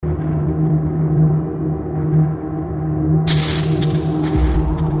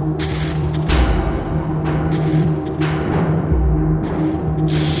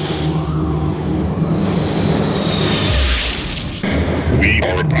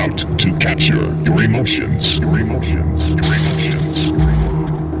about to capture your emotions. Your emotions. Your emotions. Your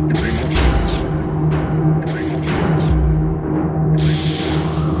emotions. Your emotions.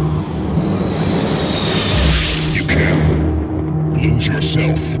 You can lose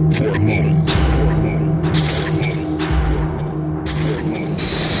yourself for a moment.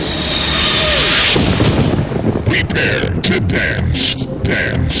 Prepare to dance,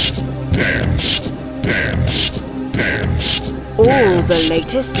 dance, dance, dance, dance. All the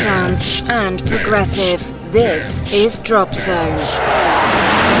latest trance and progressive. This is DropZone.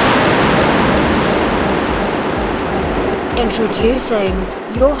 Introducing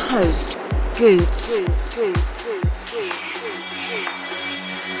your host, Goots.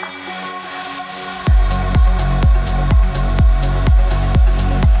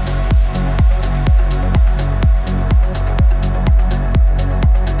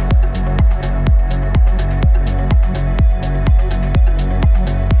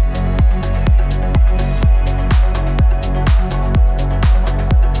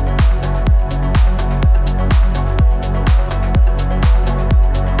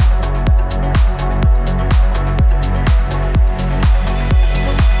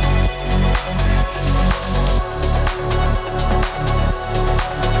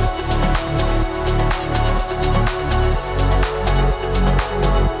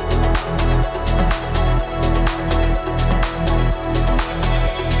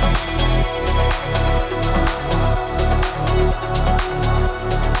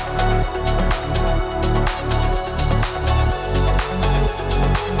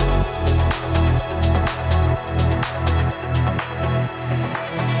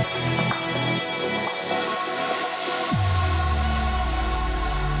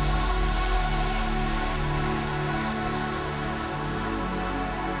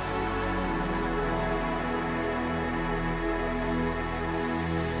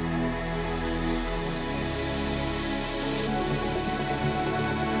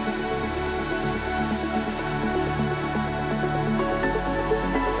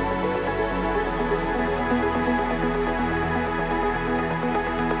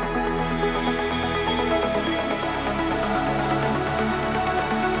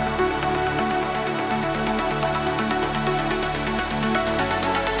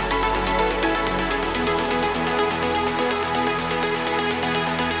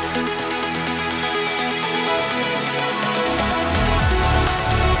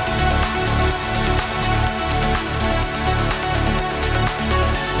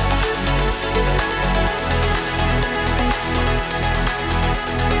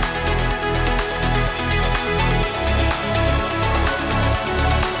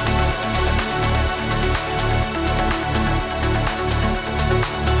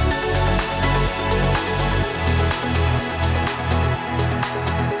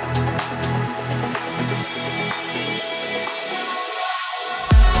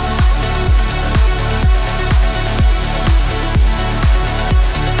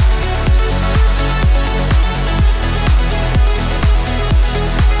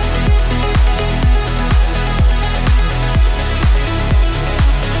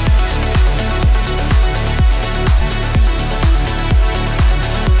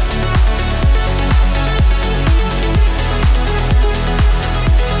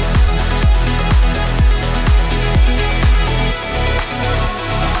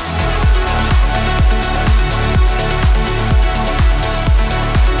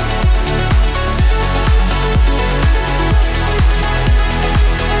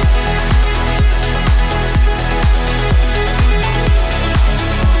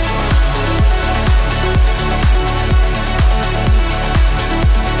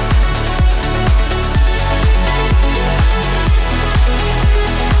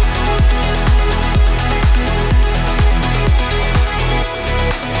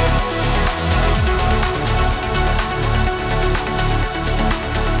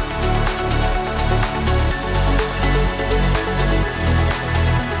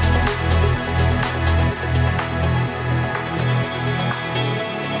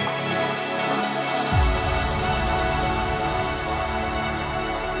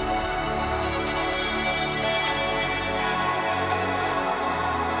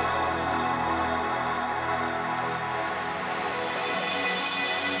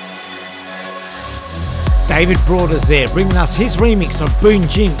 David Broaders there, bringing us his remix of Boone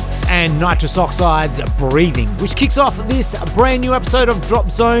Jinx and Nitrous Oxide's Breathing, which kicks off this brand new episode of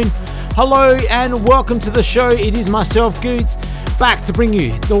DropZone. Hello and welcome to the show. It is myself, Goots, back to bring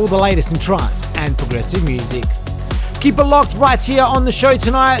you all the latest in trance and progressive music. Keep it locked right here on the show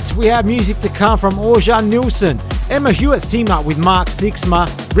tonight. We have music to come from Orja Nilsson, Emma Hewitt's team up with Mark Sixma,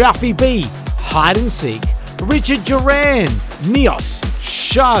 Ralphie B, Hide and Seek, Richard Duran, Neos,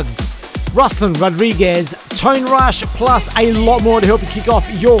 Shugs, Ruslan Rodriguez, Tone Rush, plus a lot more to help you kick off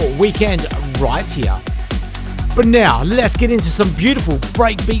your weekend right here. But now, let's get into some beautiful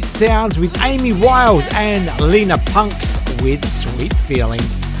breakbeat sounds with Amy Wiles and Lena Punks with Sweet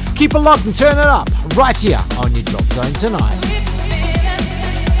Feelings. Keep it locked and turn it up right here on your Drop Zone tonight.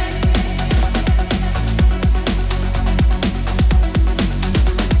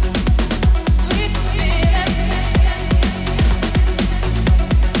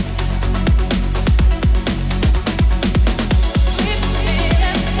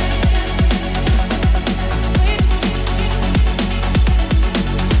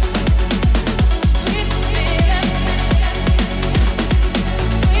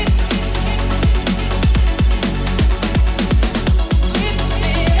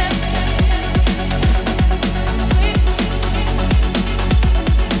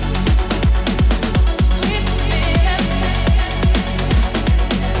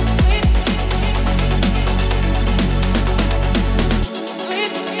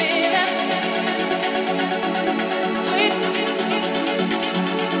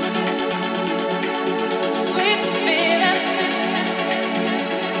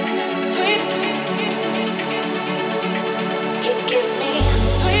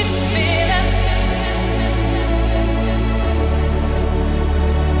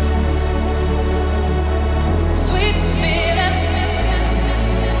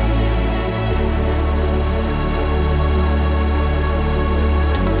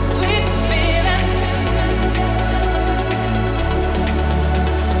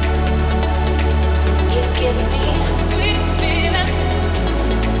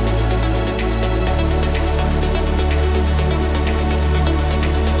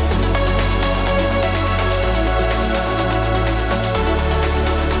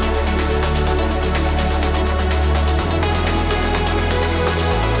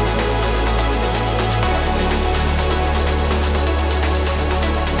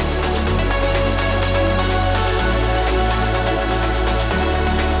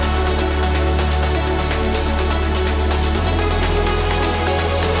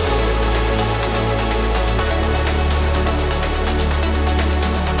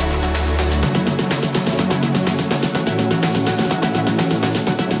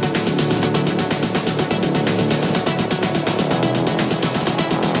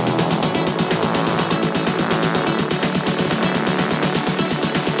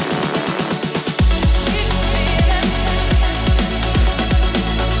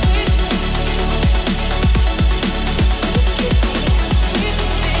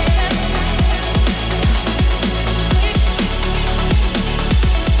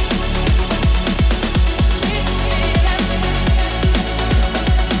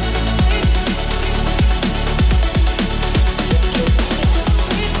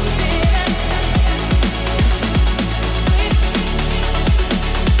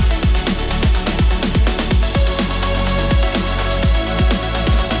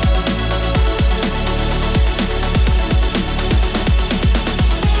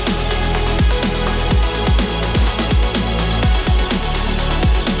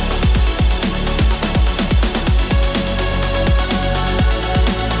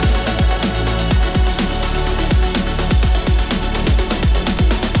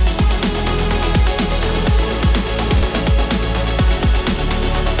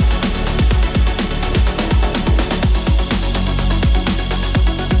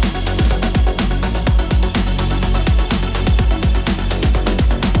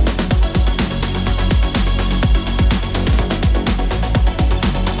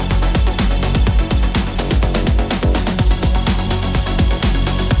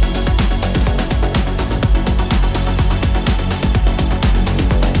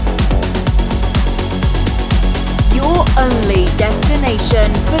 only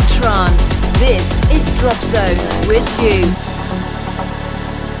destination for trance. This is DropZone with Goots.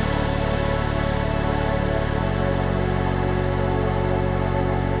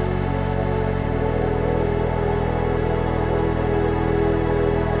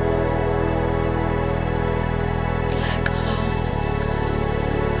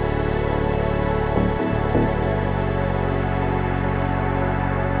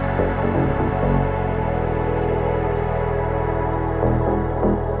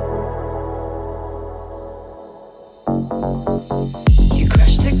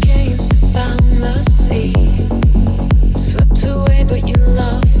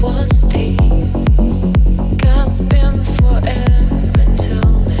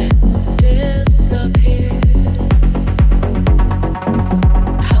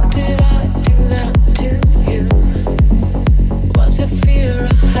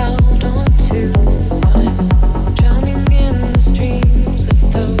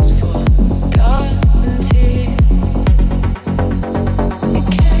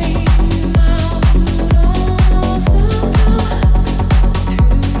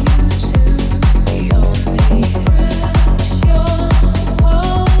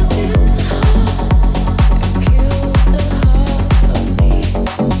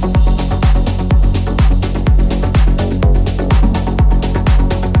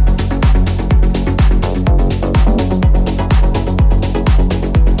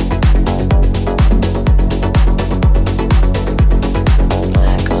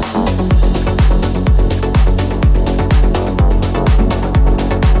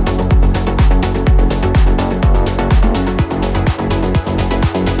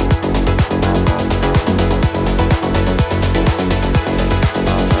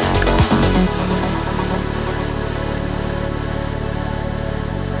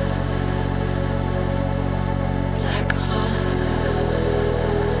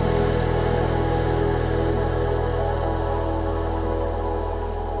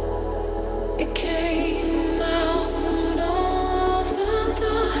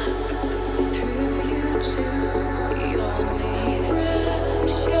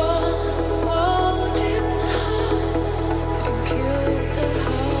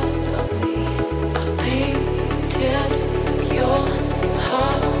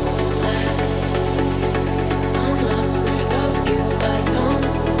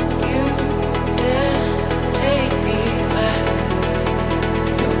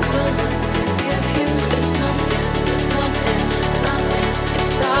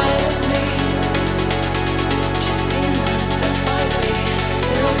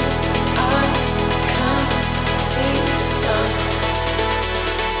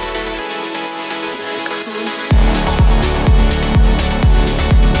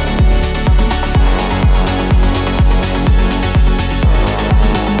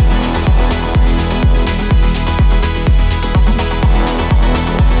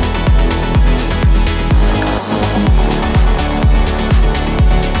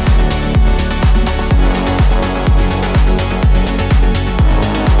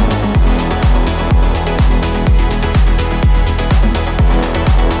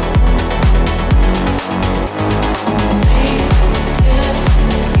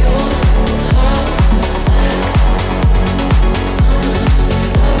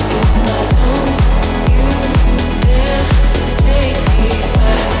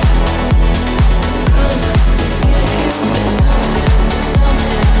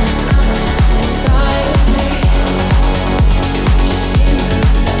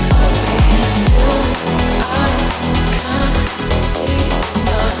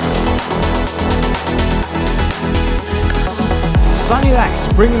 Sunny Lax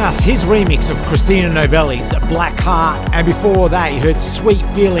bringing us his remix of Christina Novelli's Black Heart, and before that you heard Sweet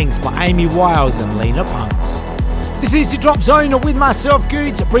Feelings by Amy Wiles and Lena Punks. This is the Drop Zone with myself,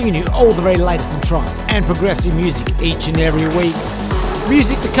 Goods, bringing you all the very latest in trance and progressive music each and every week.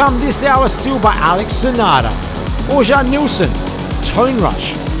 Music to come this hour still by Alex Sonata, Orjan Nilsson, Tone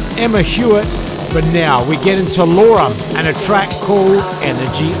Rush, Emma Hewitt, but now we get into Laura and a track called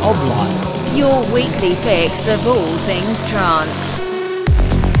Energy of Life. Your weekly fix of all things trance.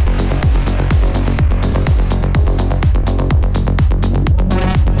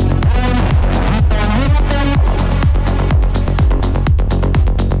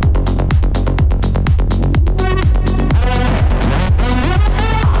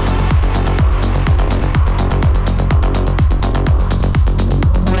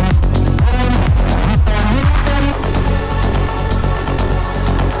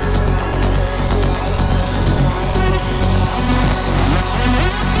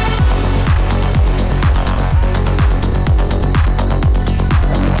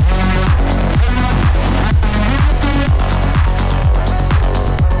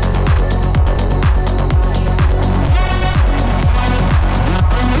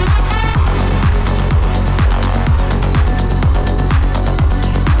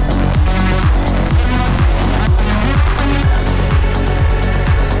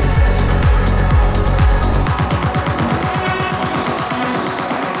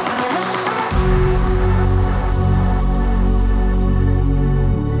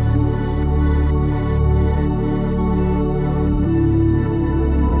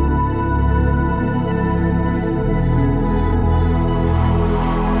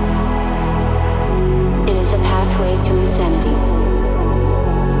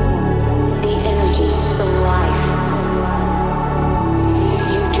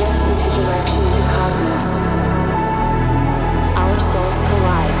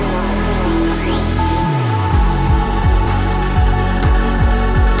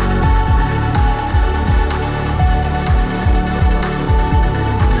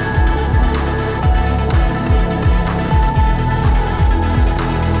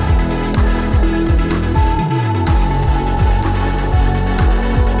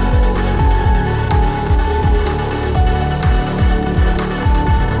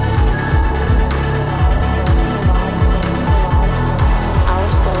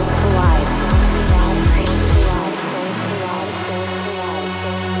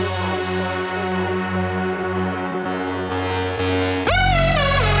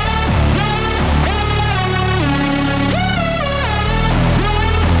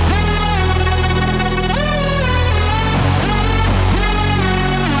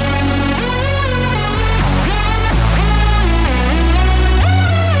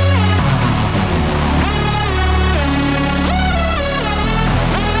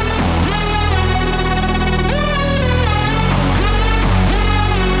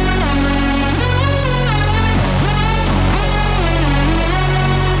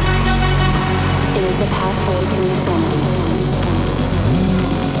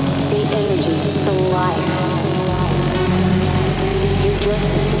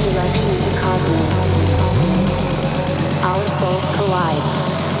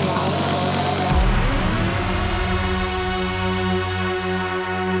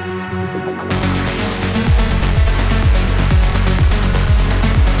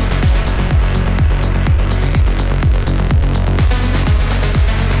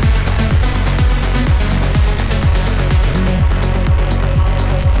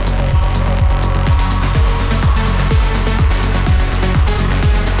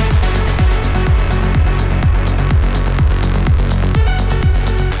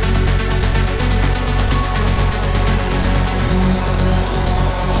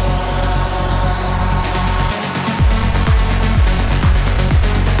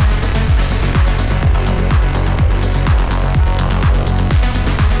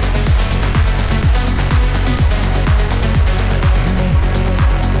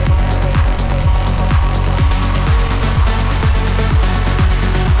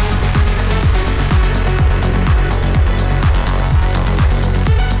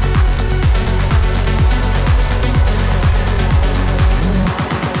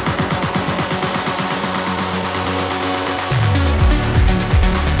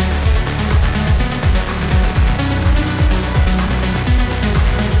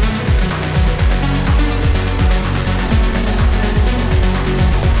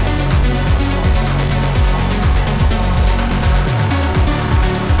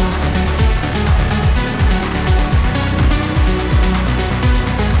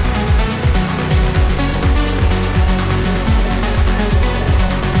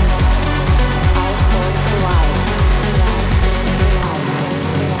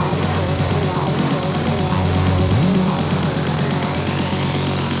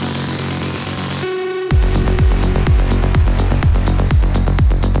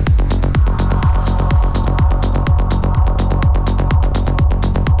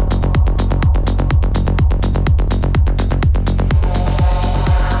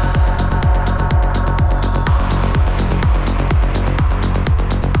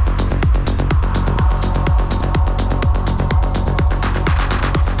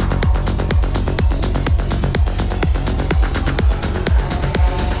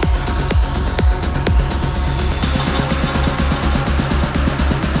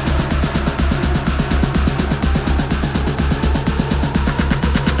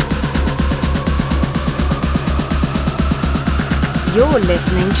 You're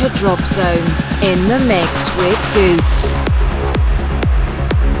listening to DropZone in the mix with Boots.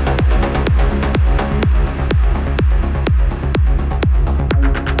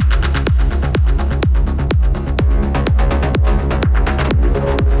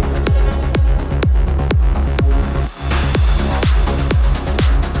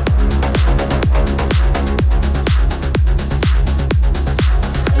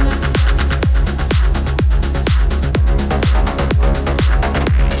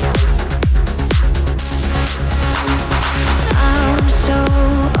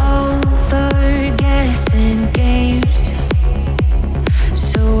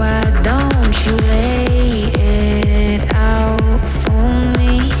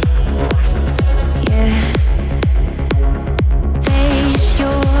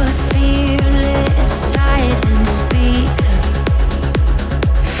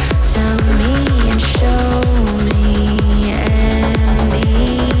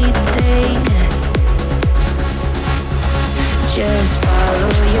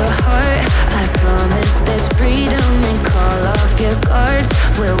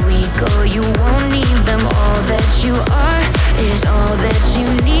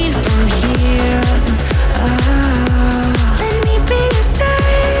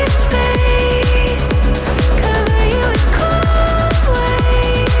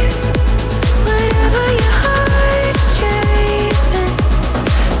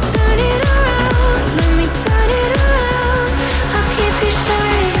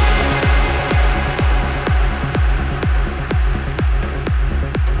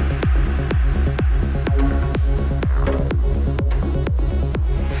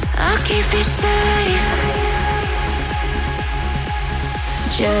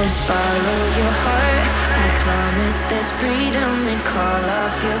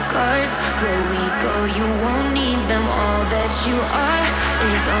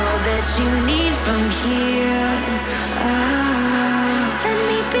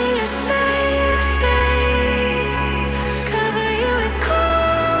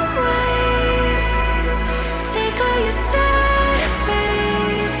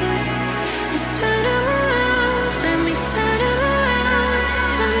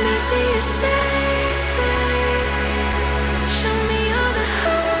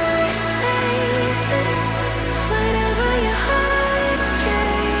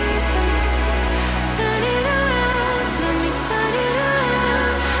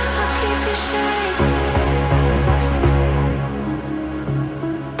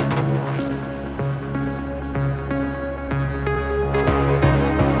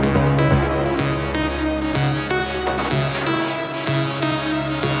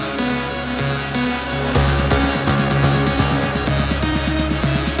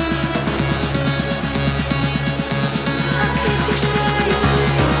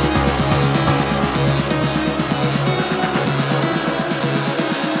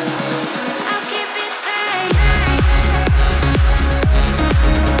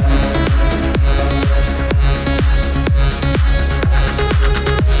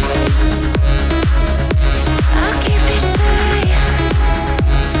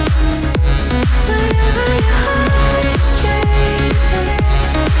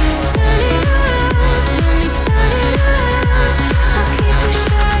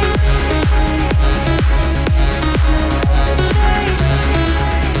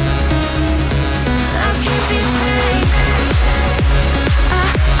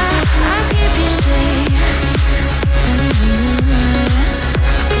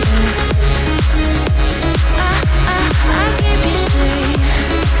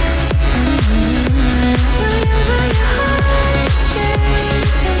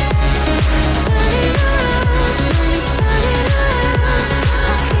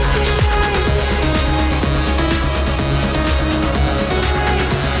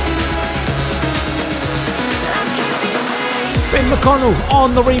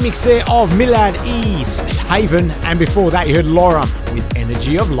 On the remix there of Millard E's Haven, and before that you heard Laura with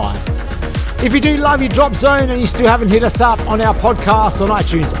Energy of Life. If you do love your Drop Zone and you still haven't hit us up on our podcast on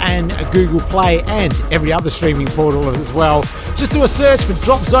iTunes and Google Play and every other streaming portal as well, just do a search for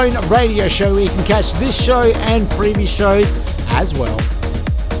Drop Zone Radio Show where you can catch this show and previous shows as well.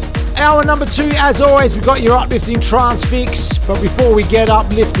 Hour number 2, as always, we've got your uplifting trance fix, but before we get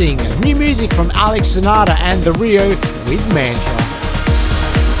uplifting, new music from Alex Sonata and The Rio with Mantra.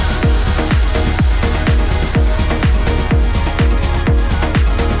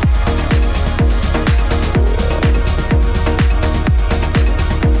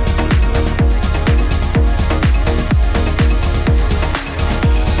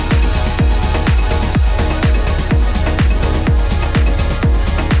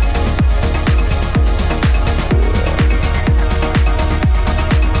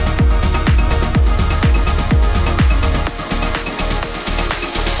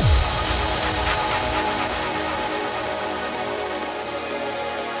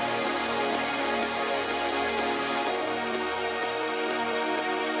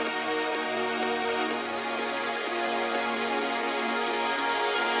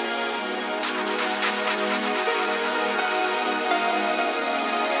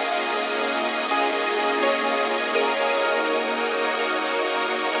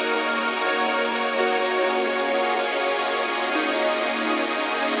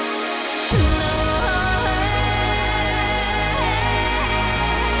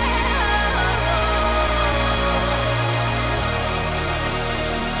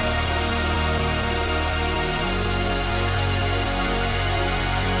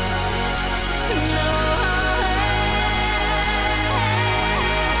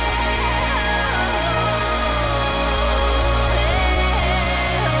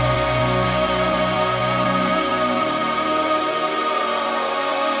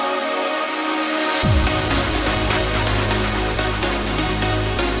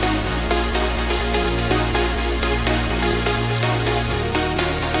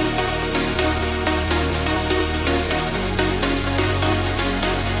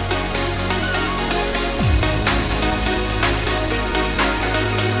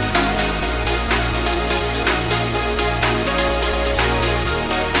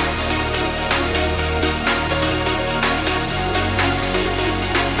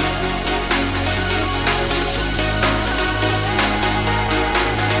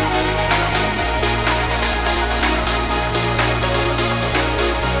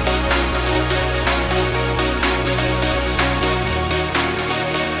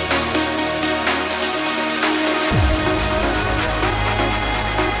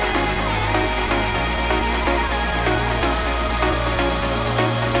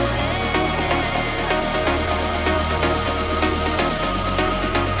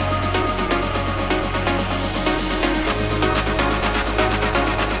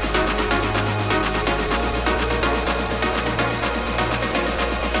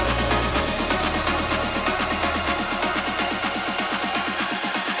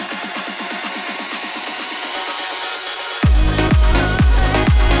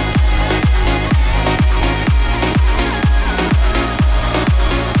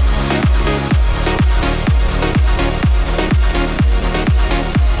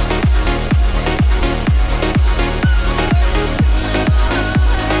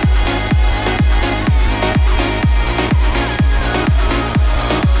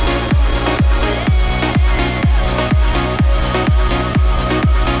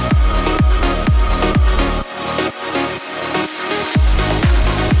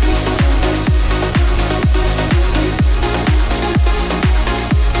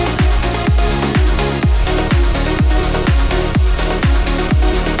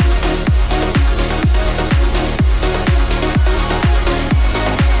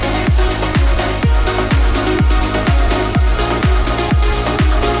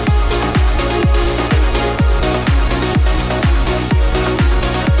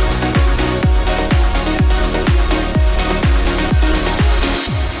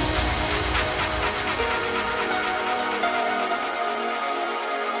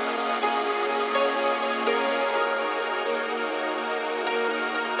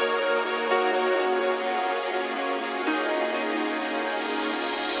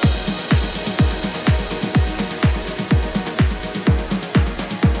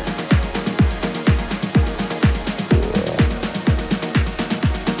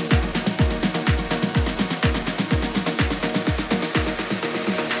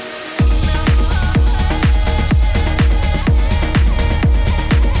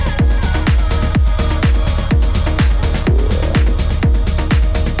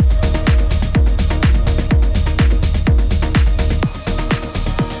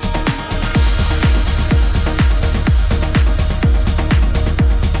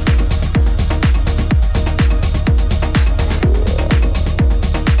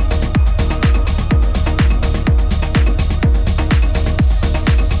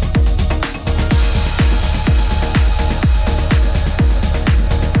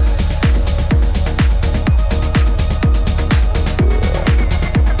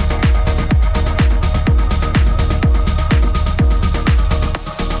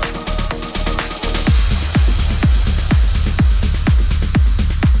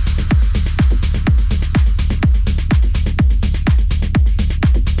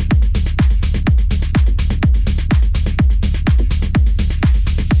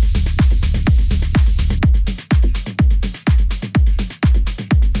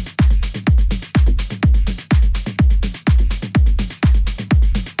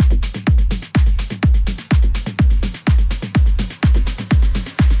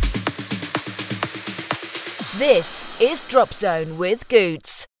 This is DropZone with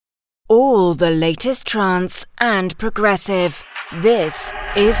Goots. All the latest trance and progressive. This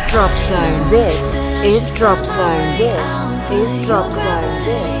is DropZone. This is DropZone. This is DropZone.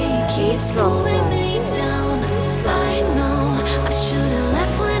 This is DropZone. I know I should have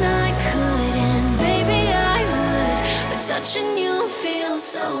left when I could, and baby I would, but touching you feels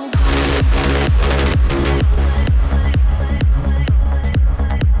so good.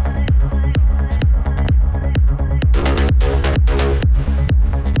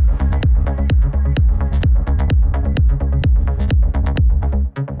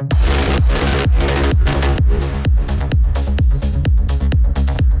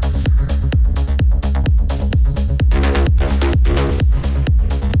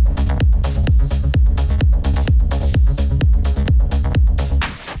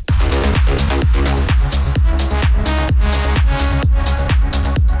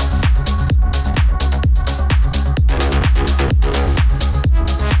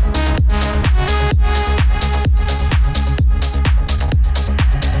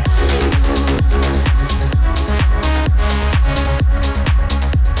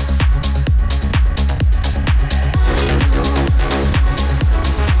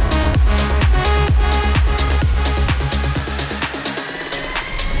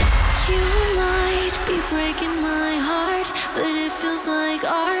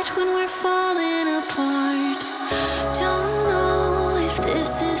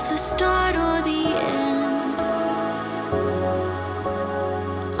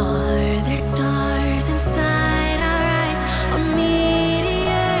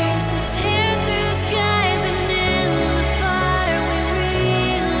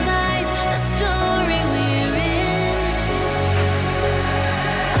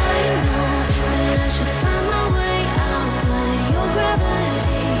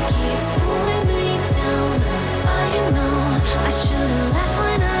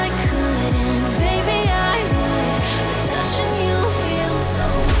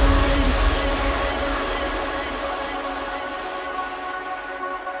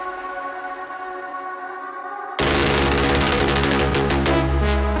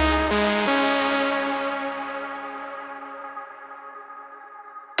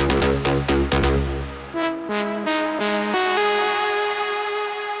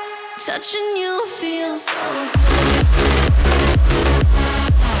 Touching you feels so good.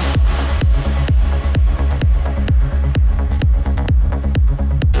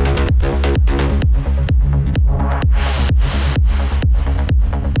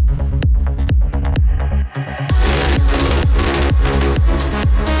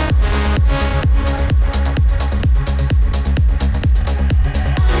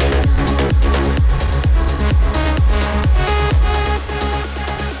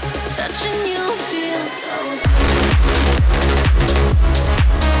 Touching you feels so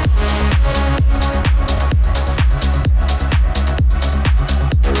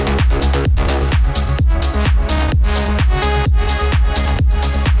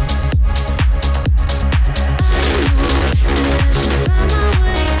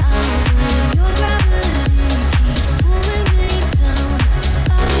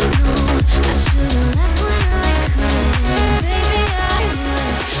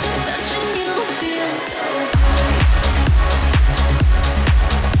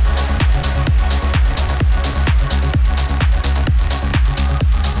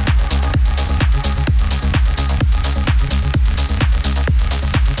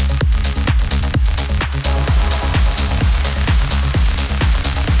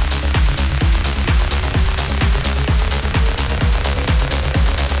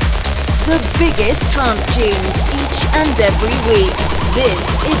biggest trance tunes each and every week. This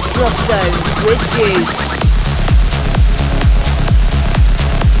is DropZone with Goots.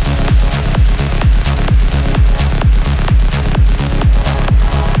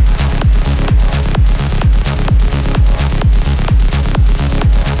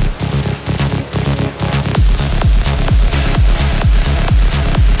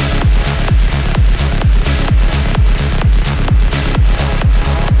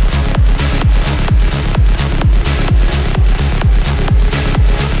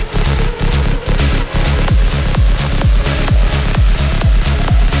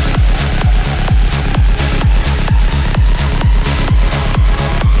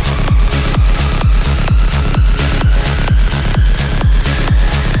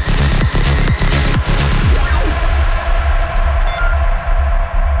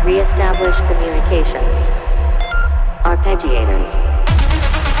 Re-establish communications. Arpeggiators.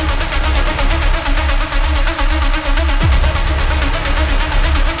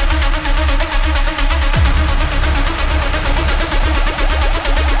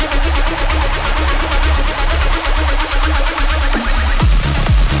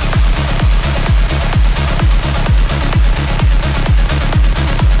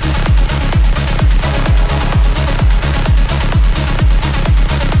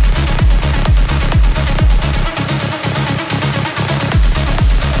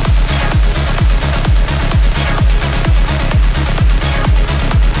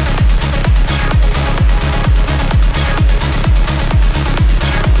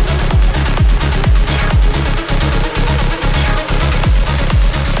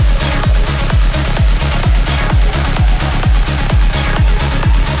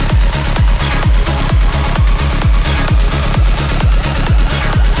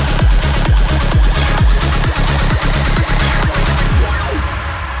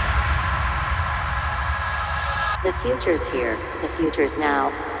 future's here, the future's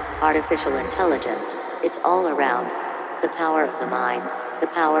now. Artificial intelligence, it's all around. The power of the mind, the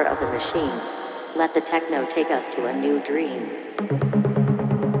power of the machine. Let the techno take us to a new dream.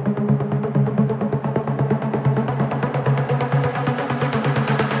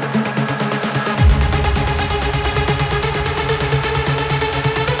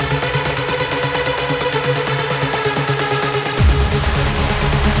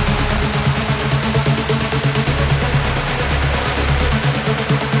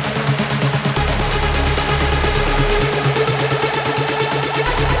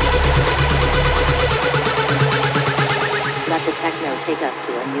 Take us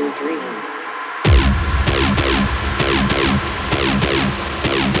to a new dream.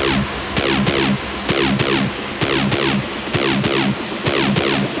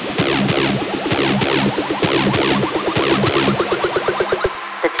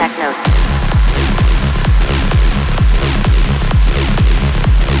 The techno.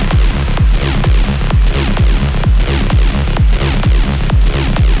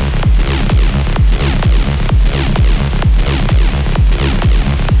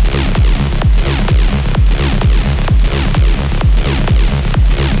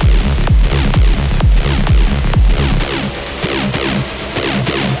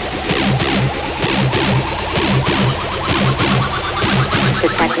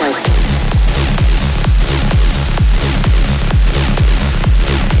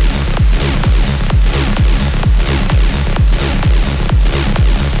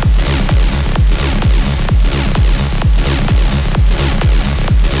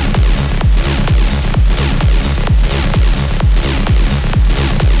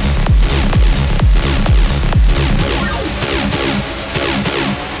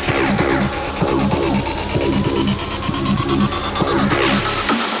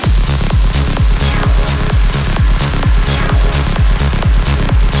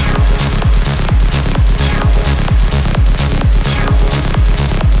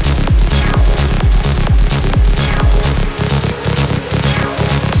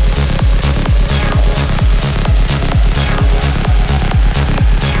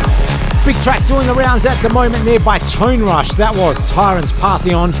 Big track doing the rounds at the moment there by Tone Rush. That was Tyrant's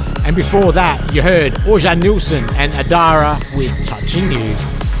Parthenon. And before that, you heard Orja Nilsson and Adara with Touching You.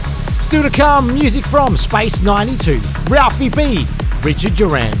 Still to come, music from Space 92, Ralphie B, Richard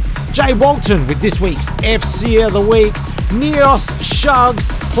Duran, Jay Walton with this week's FC of the Week, Neos, Shugs,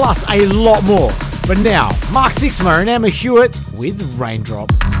 plus a lot more. But now, Mark Sixma and Emma Hewitt with Raindrop.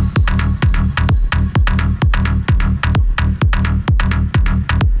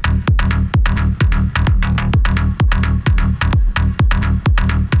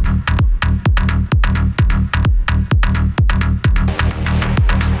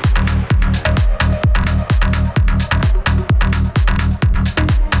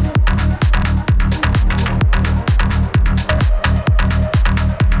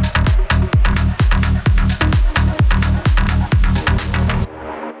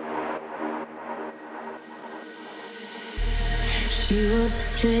 She was a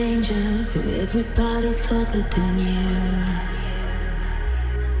stranger who everybody thought that they knew.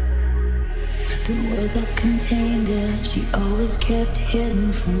 The world that contained her, she always kept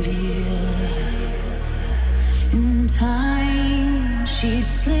hidden from view. In time, she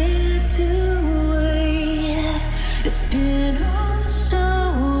slipped away. It's been oh so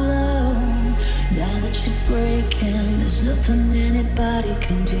long. Now that she's breaking, there's nothing anybody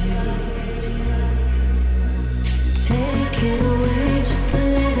can do. Take it away, just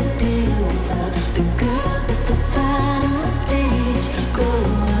let it be over. The girls at the final stage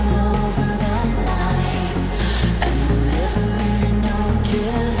going over that line, and we'll never really know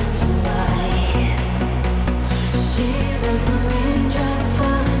just why. She was the raindrop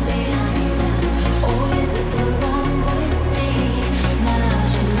falling behind her, always at the wrong boy's state. Now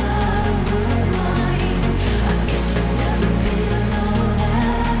she's out of her mind. I guess she'll never be alone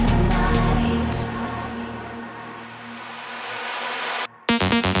at night.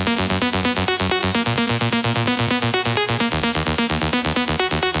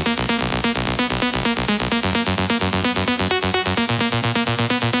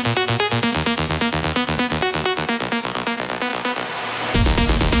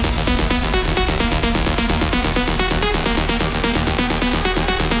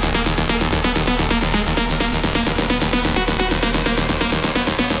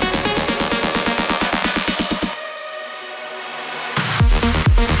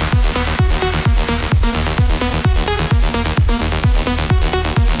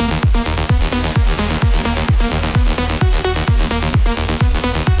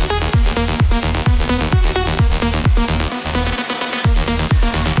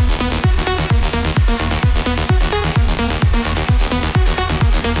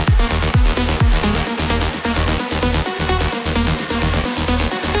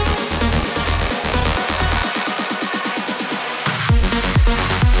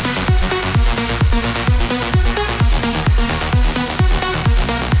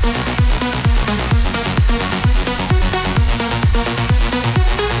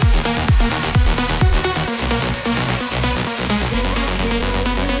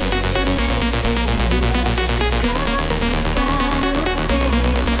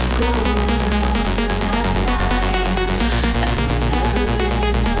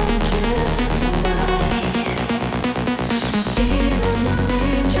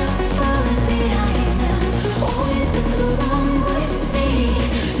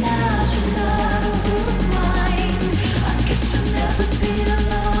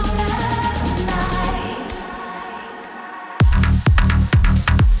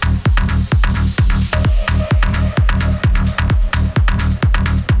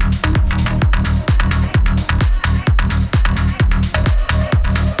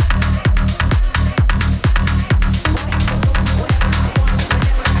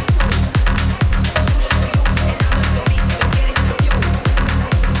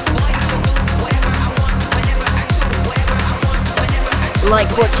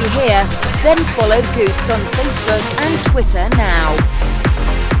 like what you hear, then follow Goots on Facebook and Twitter now.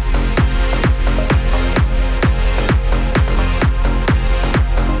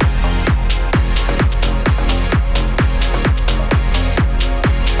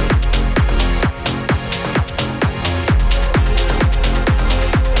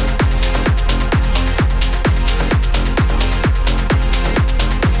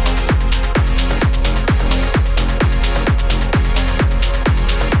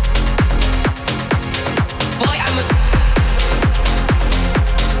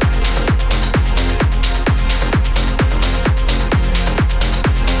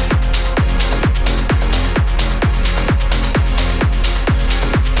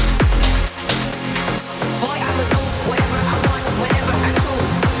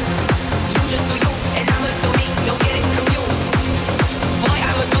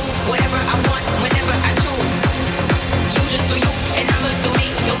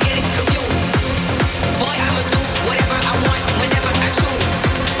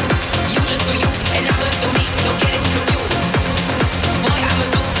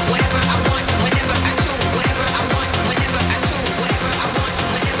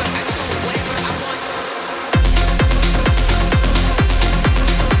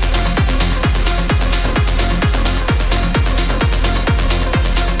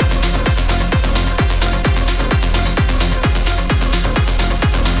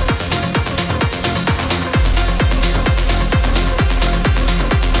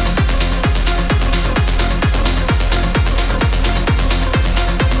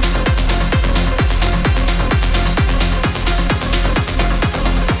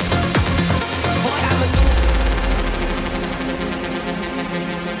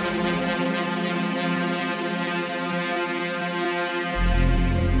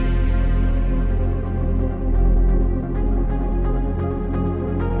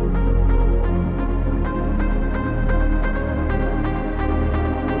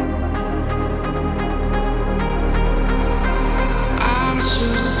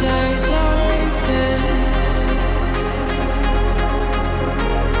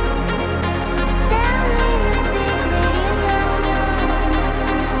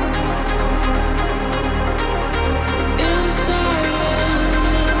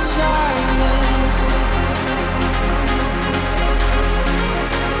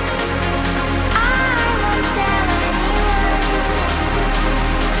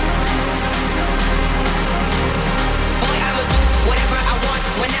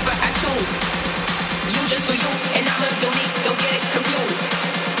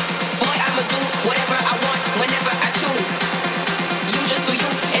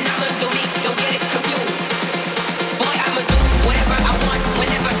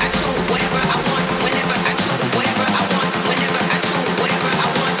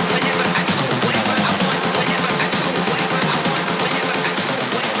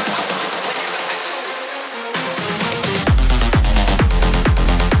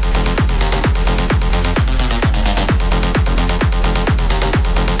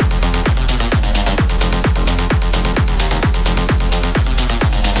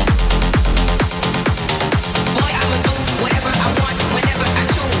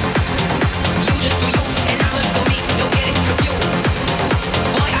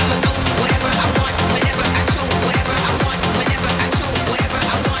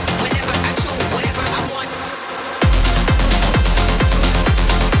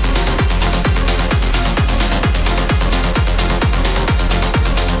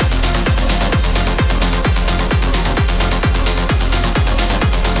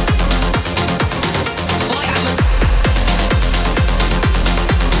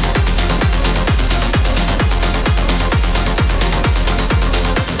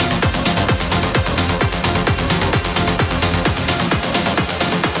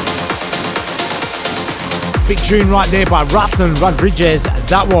 Big tune right there by Rustin Rodriguez.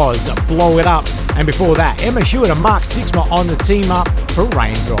 That was Blow It Up. And before that, Emma Hewitt and Mark Sixma on the team up for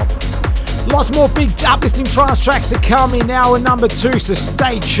Raindrop. Lots more big uplifting trance tracks to come in hour number 2, so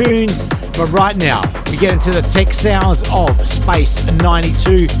stay tuned. But right now, we get into the tech sounds of Space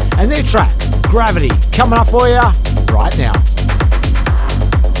 92 and their track, Gravity, coming up for you right now.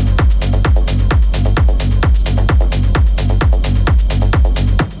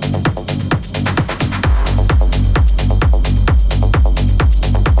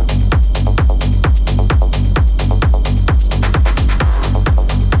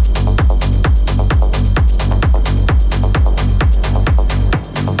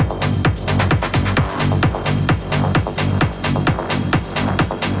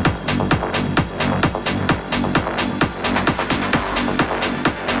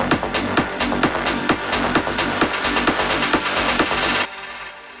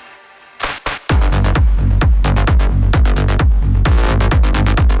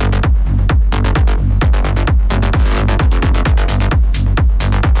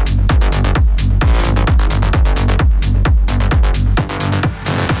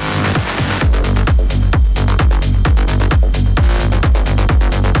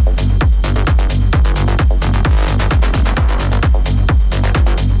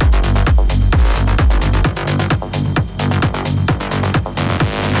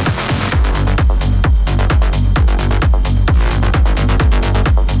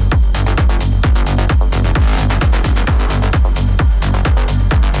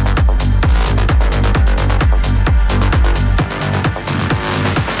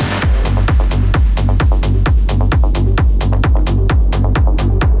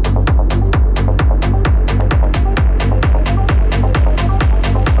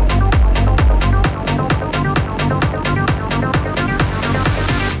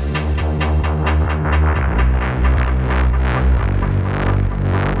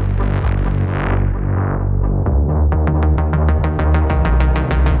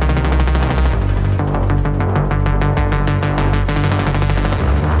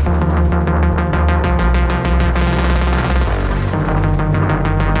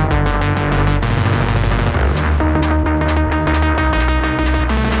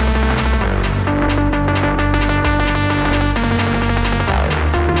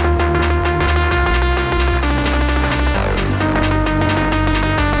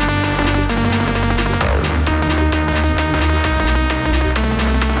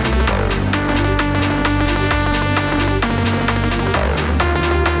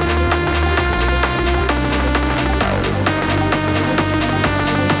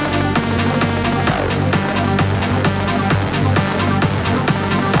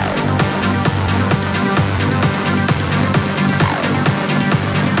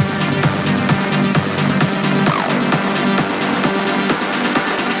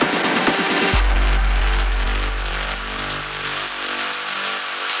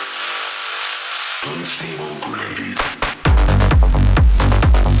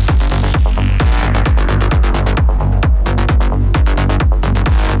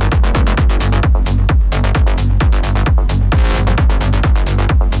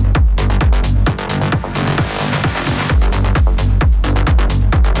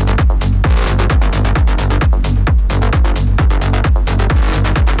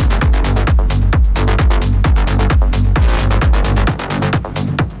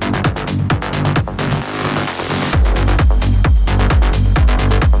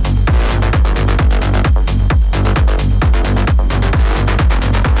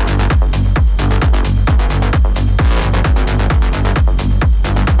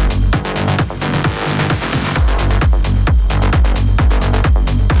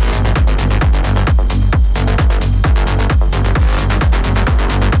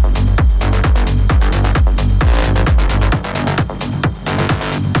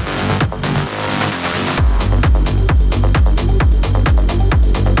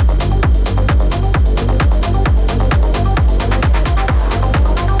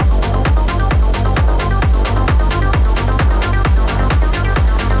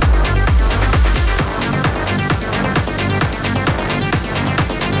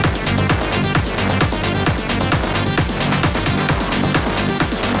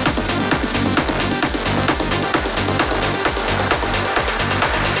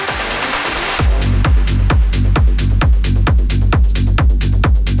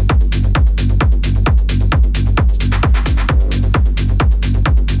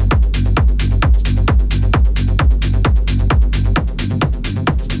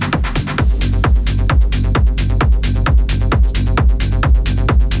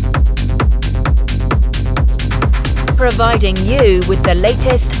 providing you with the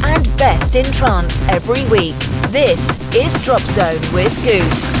latest and best in trance every week. This is DropZone with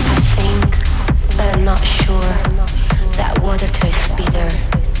Goots. I think, but I'm not sure, that water tastes bitter.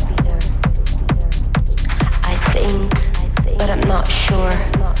 I think, but I'm not sure,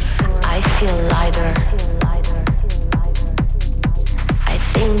 I feel lighter. I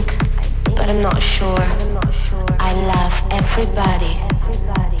think, but I'm not sure, I love everybody.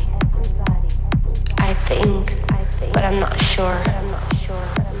 I think, but I'm not sure.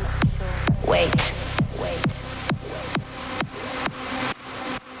 Wait.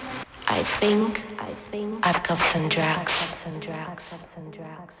 I think I've got some drugs. I think I've got some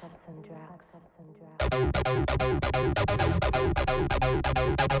drugs.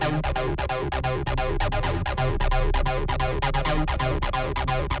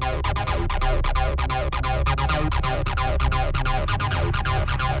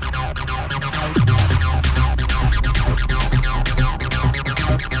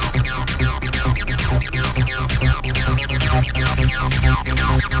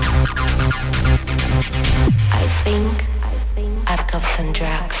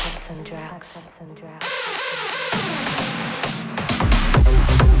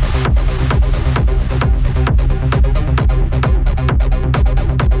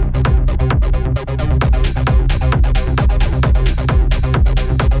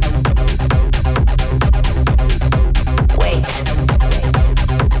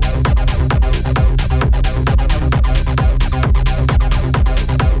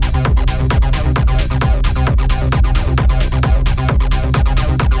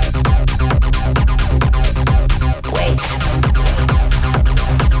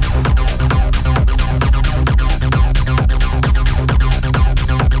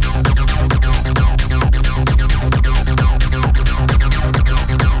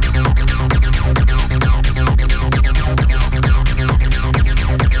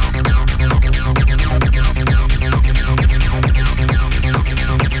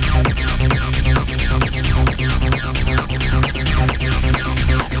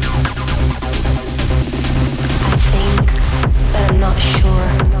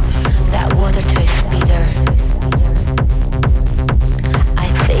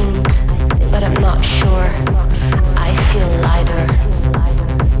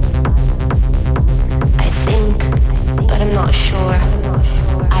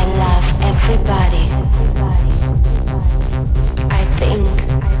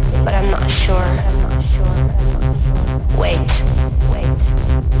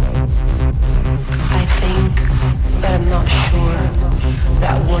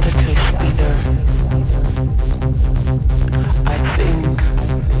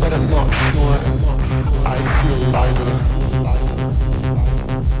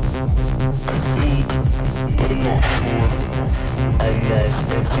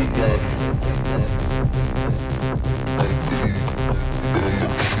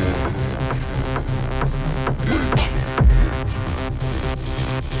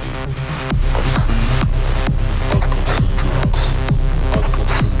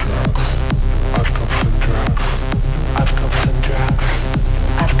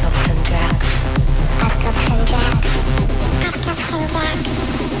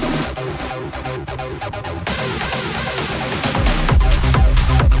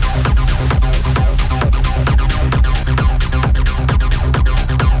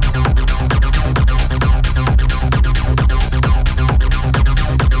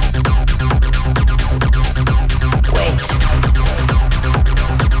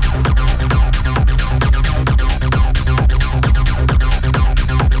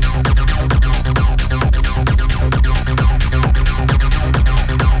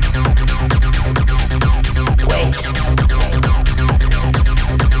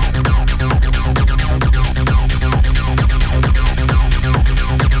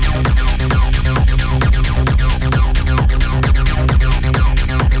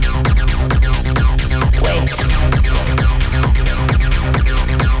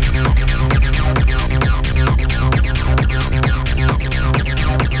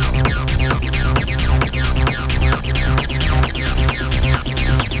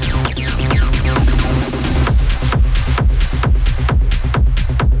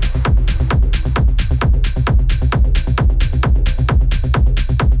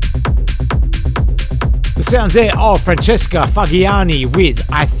 Sounds there of Francesca Fagiani with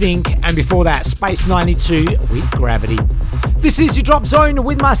I Think, and before that Space 92 with Gravity. This is your Drop Zone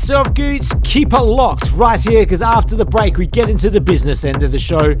with myself, Goots. Keep it locked right here, because after the break we get into the business end of the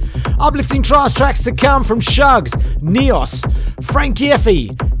show. Uplifting trance tracks to come from Shugs, Neos, Frankie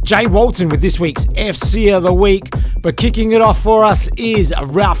Effie, Jay Walton with this week's FC of the Week. But kicking it off for us is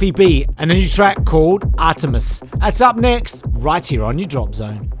Ralphie B and a new track called Artemis. That's up next, right here on your Drop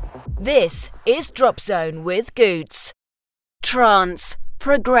Zone. This is Drop Zone with Goots. Trance,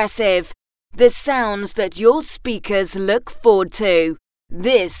 progressive, the sounds that your speakers look forward to.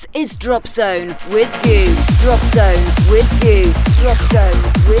 This is Drop Zone with Goots. Drop Zone with Goots. Drop Zone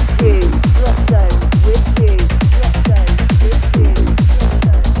with Goots. Drop Zone with Goots. Drop Zone with Goots.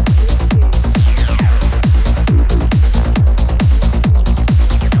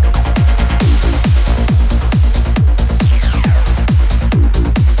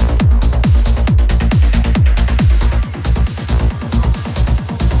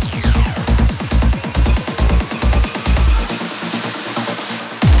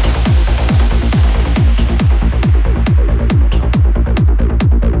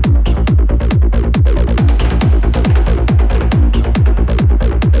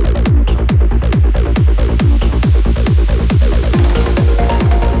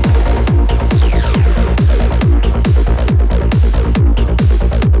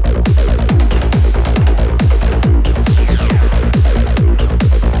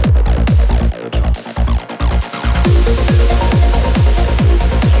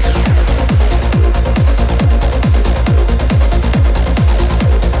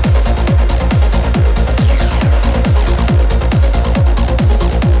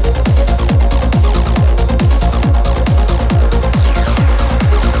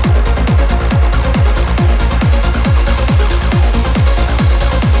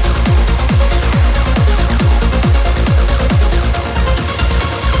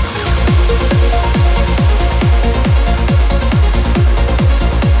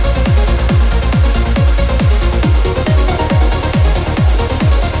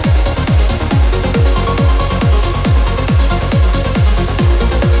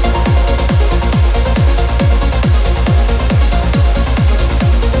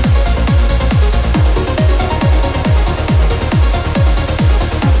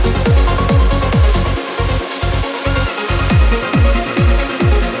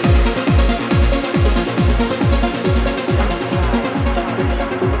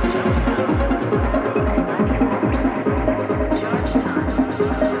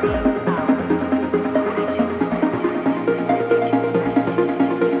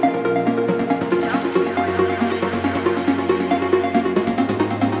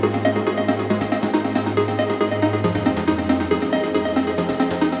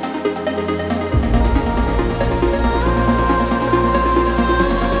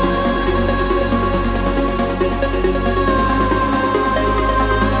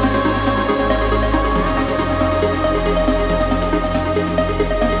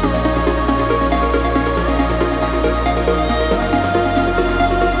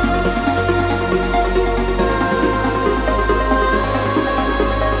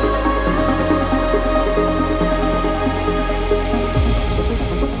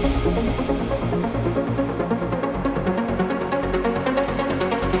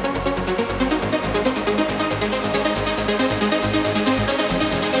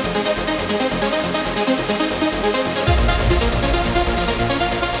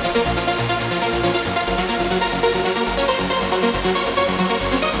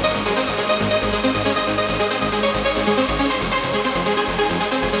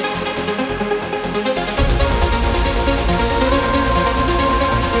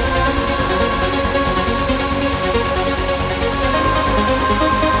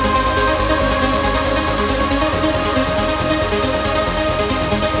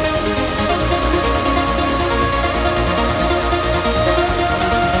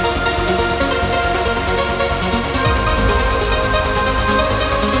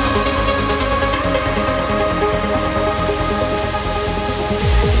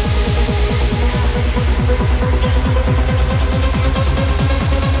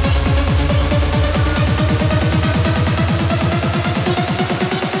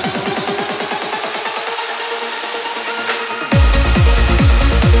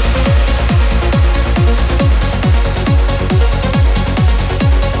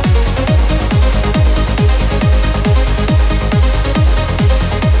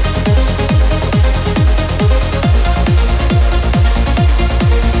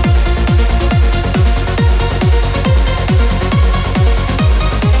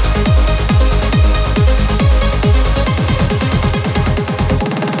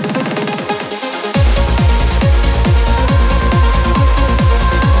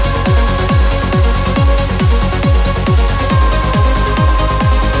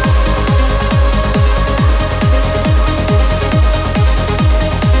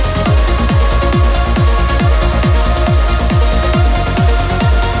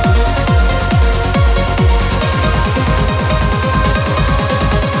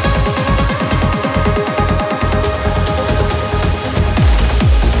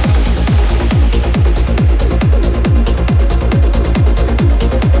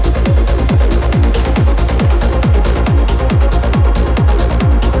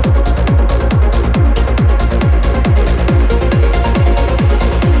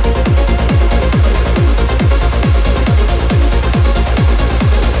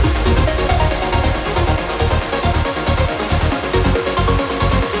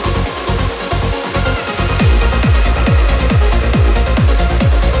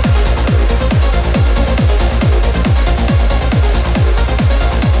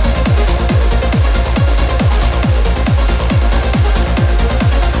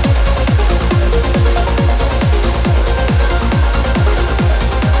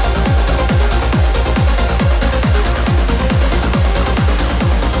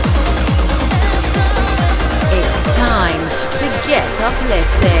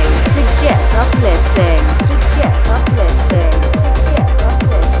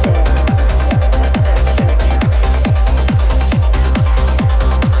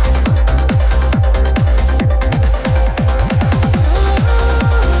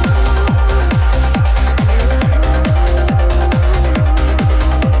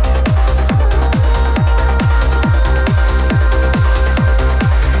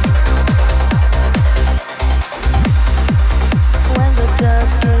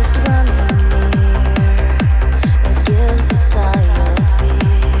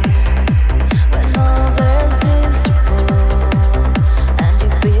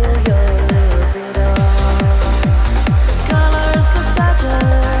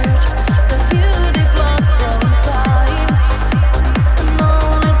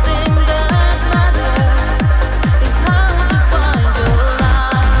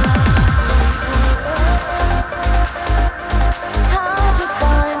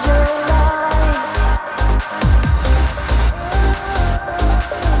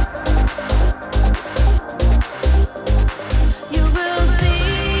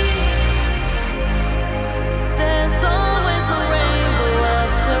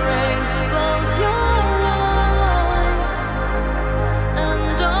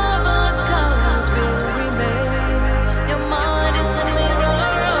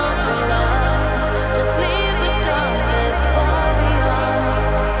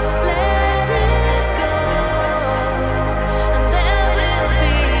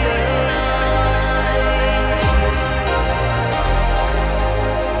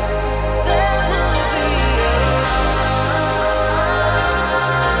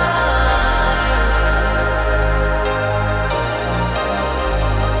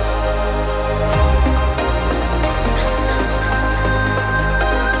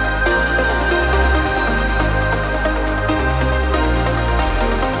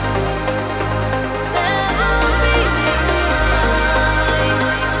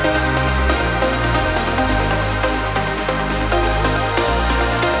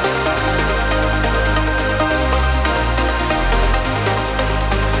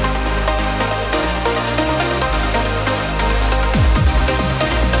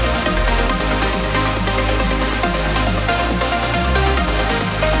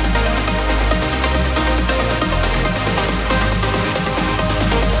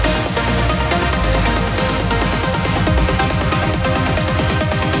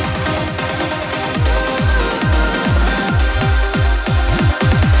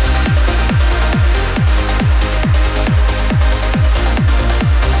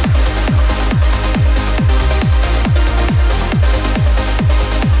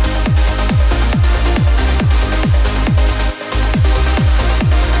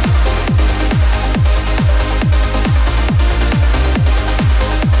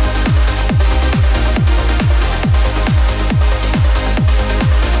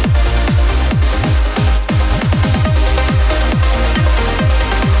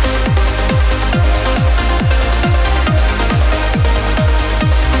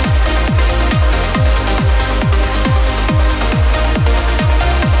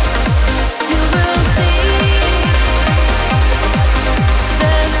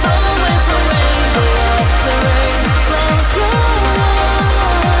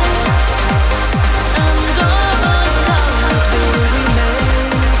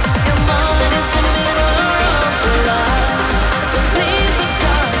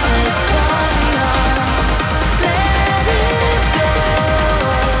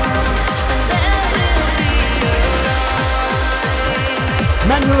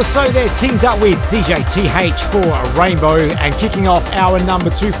 So there, teamed up with DJ TH for Rainbow, and kicking off our number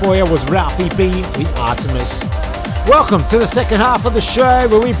 2 for you was Ralphie B with Artemis. Welcome to the second half of the show,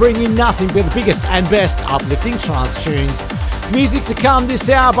 where we bring you nothing but the biggest and best uplifting trance tunes. Music to come this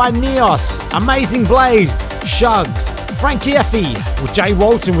hour by Neos, Amazing Blaze, Shugs, Frankie Effie, with Jay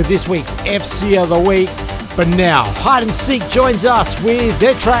Walton with this week's FC of the Week. But now, Hide and Seek joins us with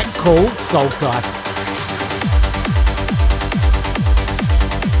their track called Saltus.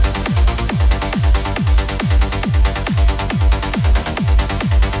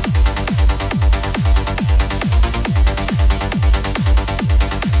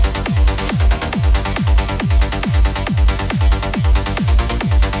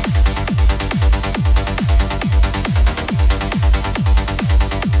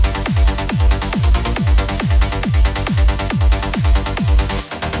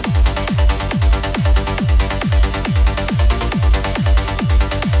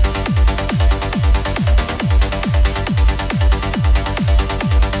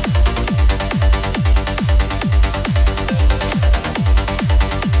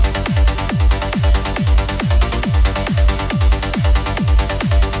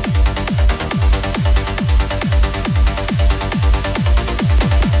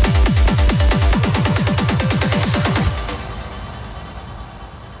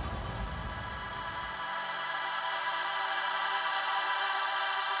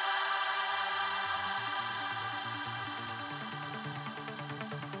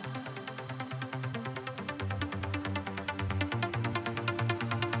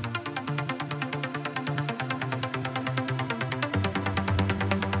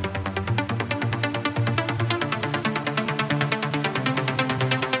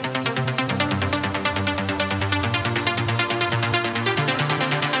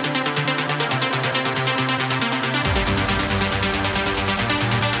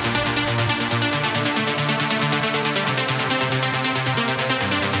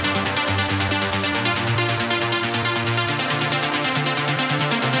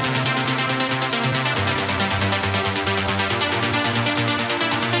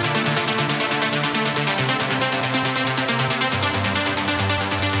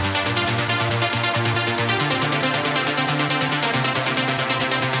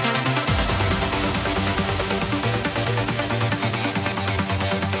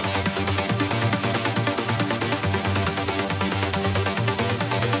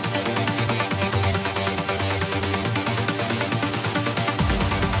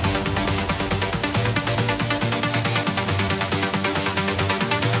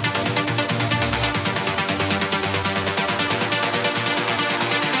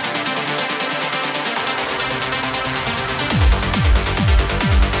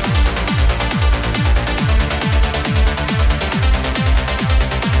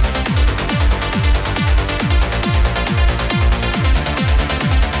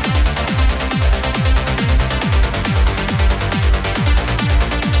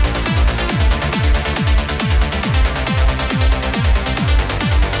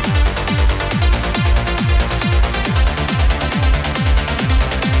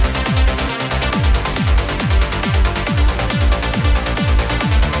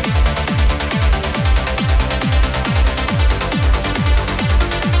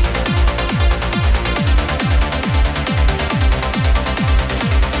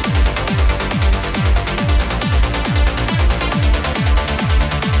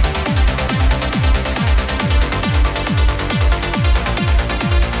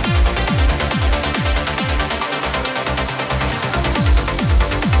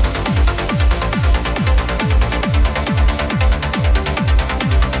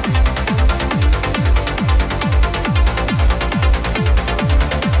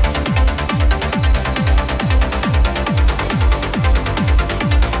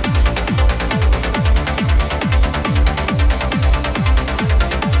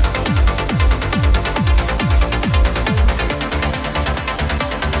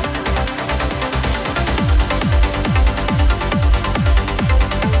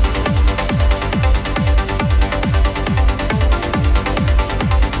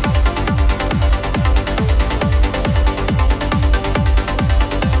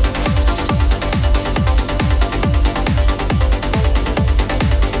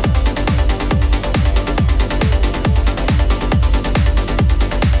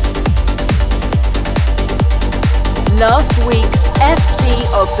 last week's FC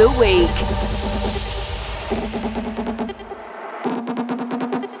of the Week.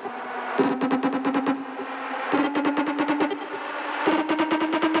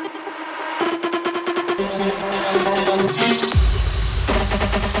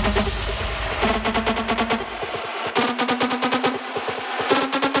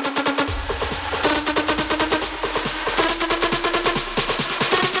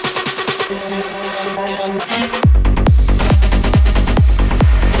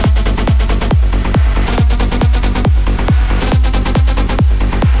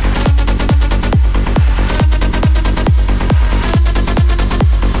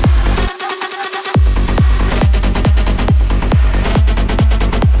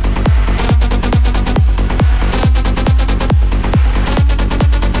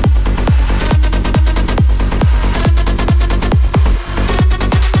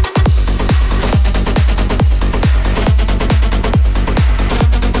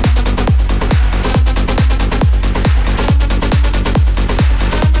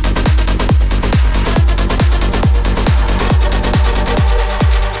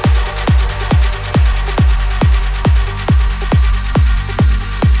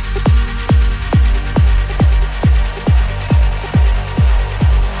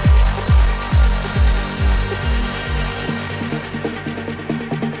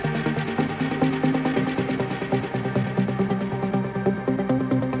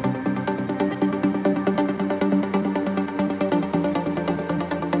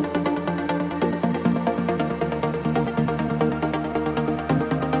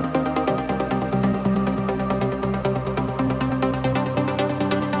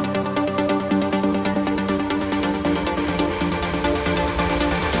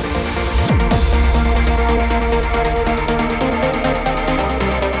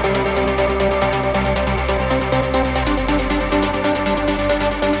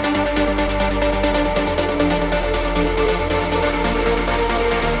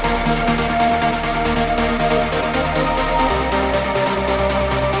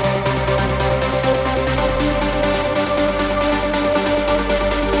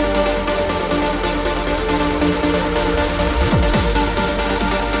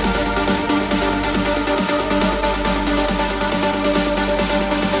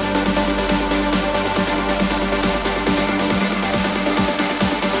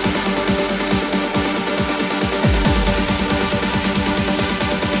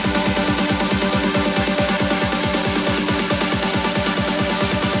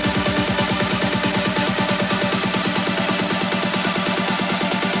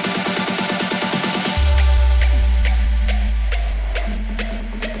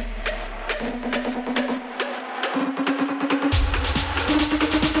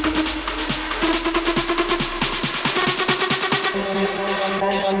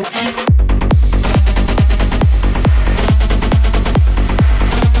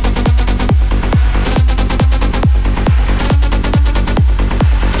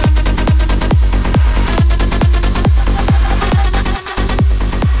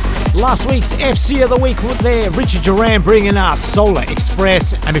 Last week's FC of the Week was there, Richard Duran bringing us Solar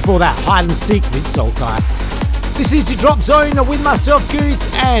Express, and before that, Hide and Seek with Soul Dice. This is the Drop Zone with myself,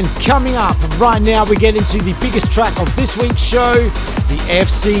 Goose, and coming up right now, we get into the biggest track of this week's show, the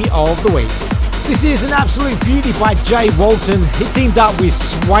FC of the Week. This is an absolute beauty by Jay Walton. He teamed up with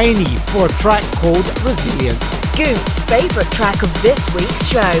Swaney for a track called Resilience. Goot's favourite track of this week's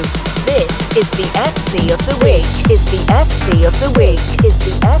show. This is the FC of the Week. Is the FC of the Week. Is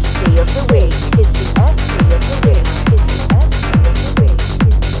the FC of the Week. Is the FC of the Week. Is the FC of the Week.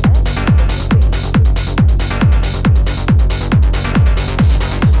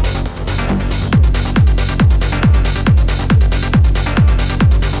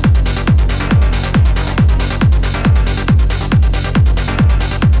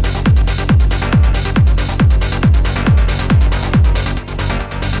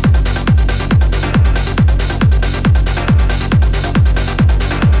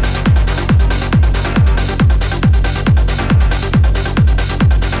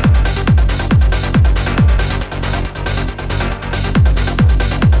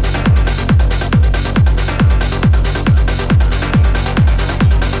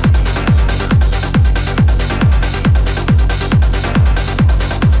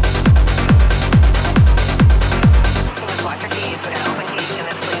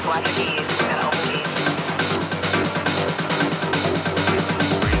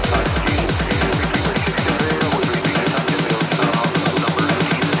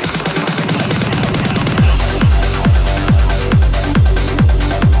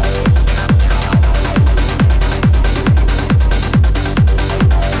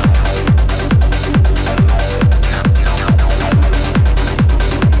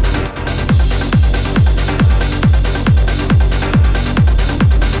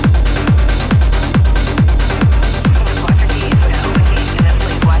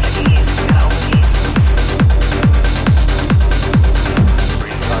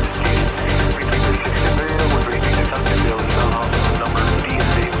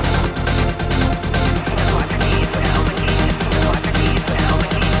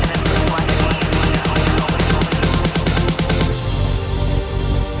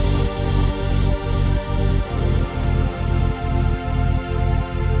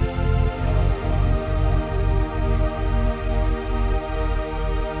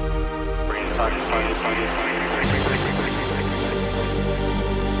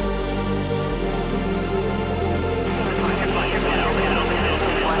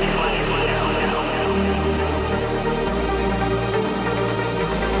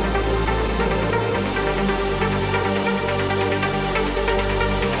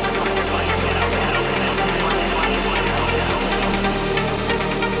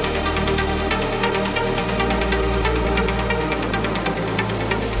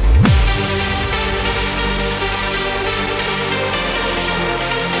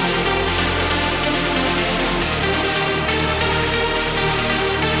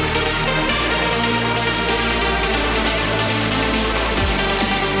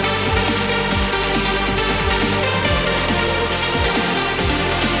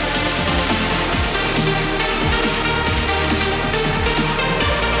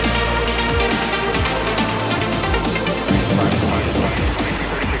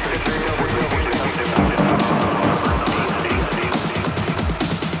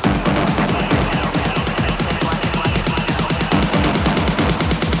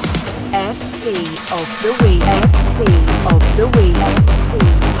 of the Week. FC of the Week.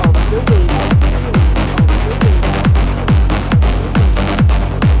 FC of the Week.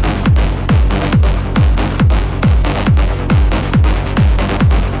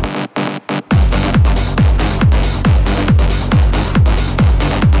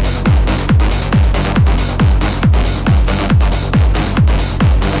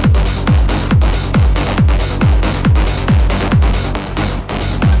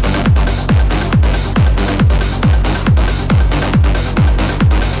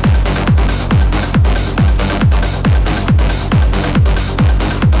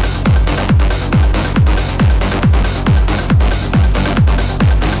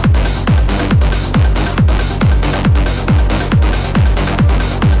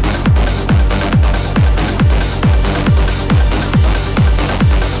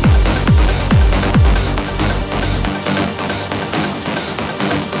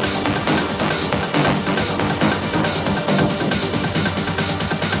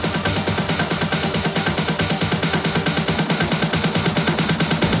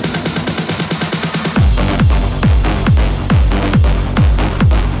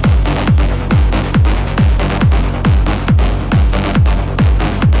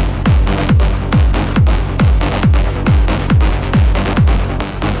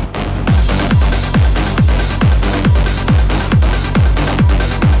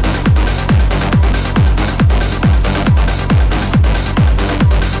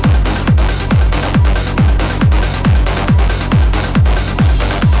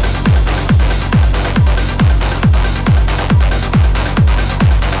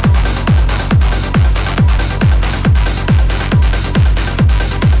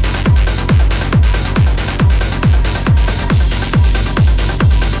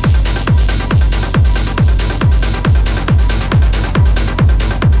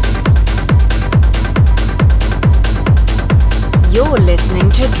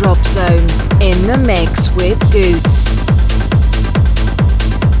 to Drop Zone in the mix with Goots.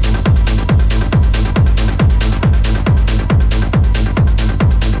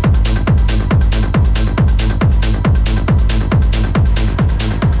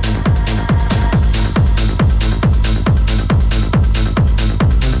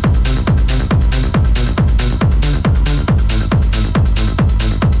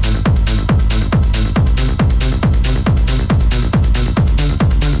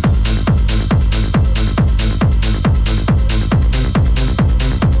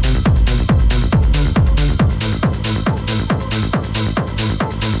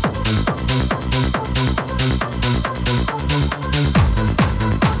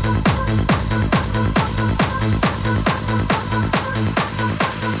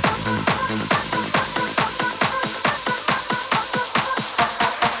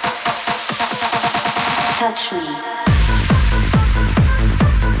 Touch me.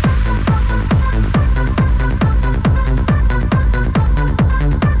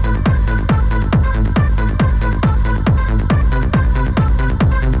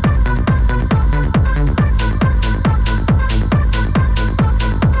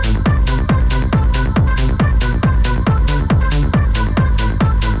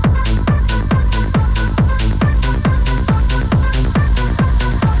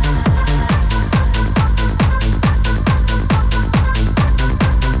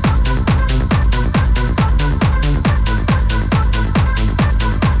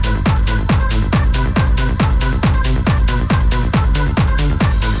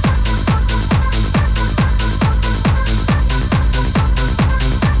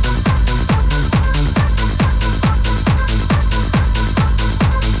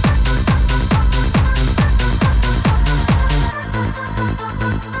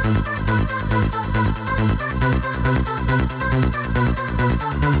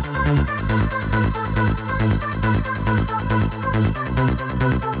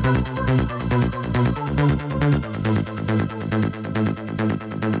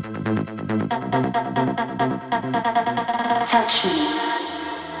 Touch me.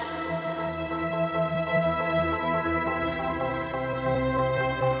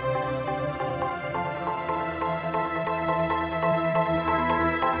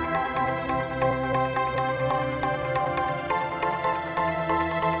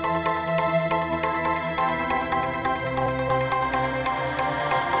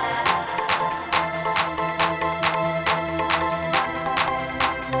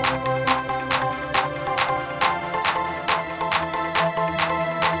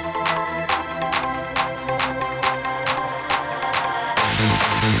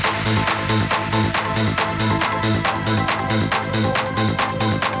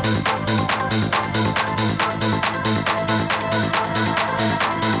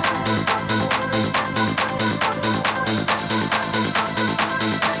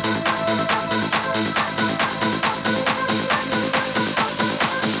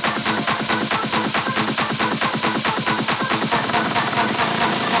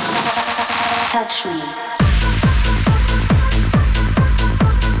 Touch me.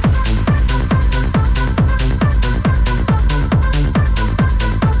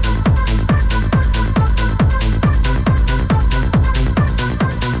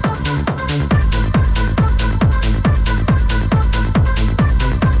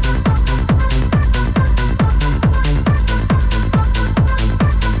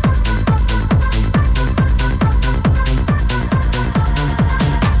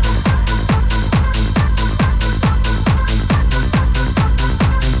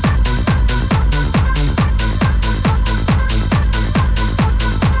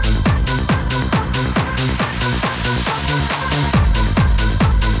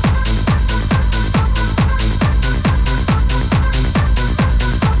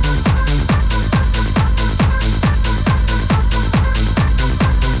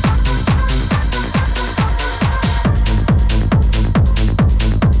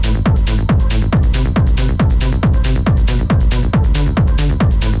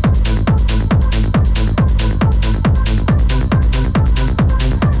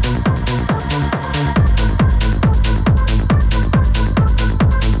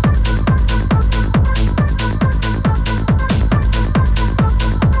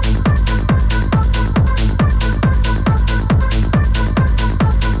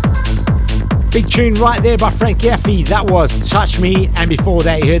 Big tune right there by Frank Yaffe. That was Touch Me. And before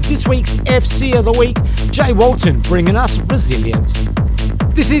that, you heard this week's FC of the Week, Jay Walton, bringing us Resilient.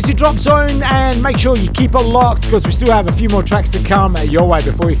 This is your Drop Zone, and make sure you keep it locked because we still have a few more tracks to come your way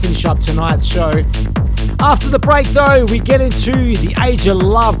before we finish up tonight's show. After the break though, we get into the Age of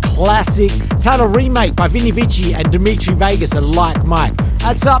Love classic. It's had a remake by Vinny Vici and Dimitri Vegas and Like Mike.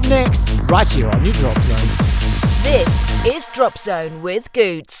 That's up next, right here on your Drop Zone. This is Drop Zone with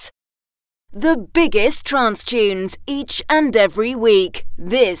Goots. The biggest trance tunes each and every week.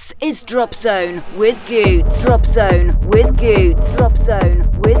 This is Drop Zone with Goots. Drop Zone with Goots. Drop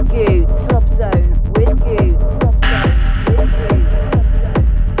Zone with Goots. Drop Zone with Goots. Drop Zone with Goots.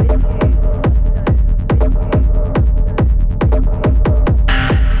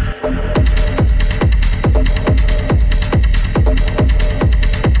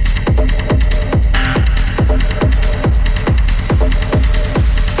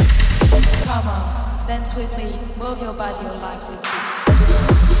 Dance with me, move your body, your legs is beat.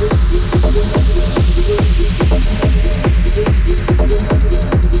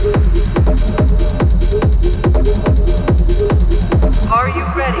 Are you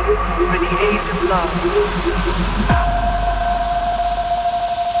ready for the age of love?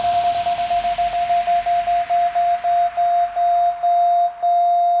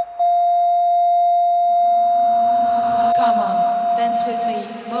 Come on, dance with me,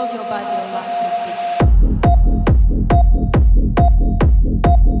 move your body, your legs is beat.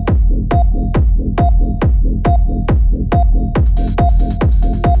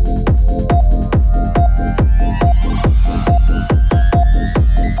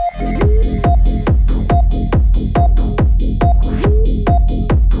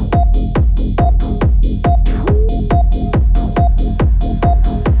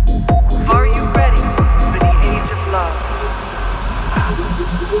 Are you ready for the age of love?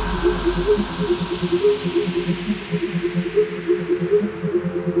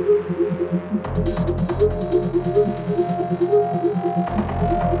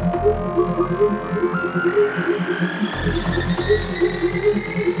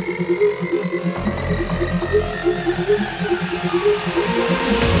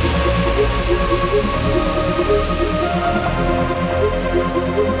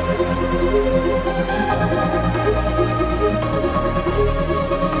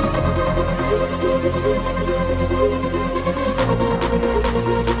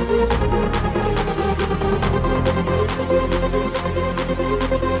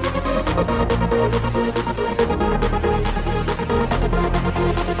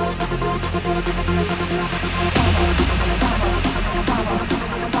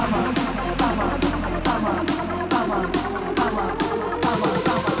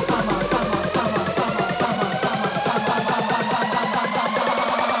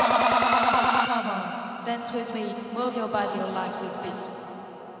 Dance with me, move your body, your legs is beat.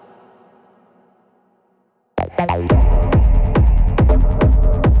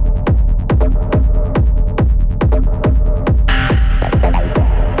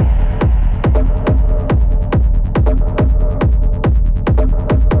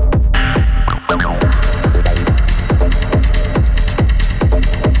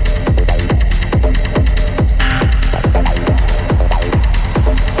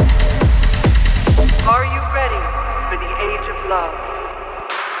 Are you ready for the age of love?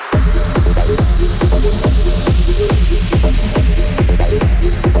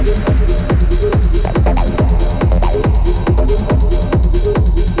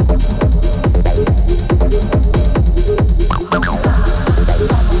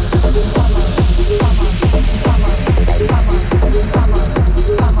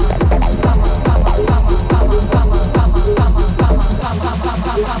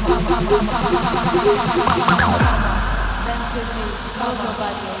 Dance with me, move your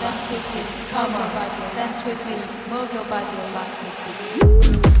body, dance with me, come on, body, dance with me, move your body, your legs is beat.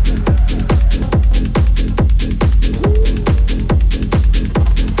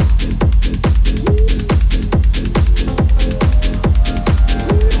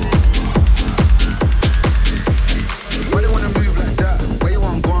 Why they wanna move like that? Where you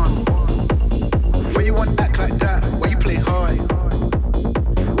want gone? Why you want act like that? Why you play hard?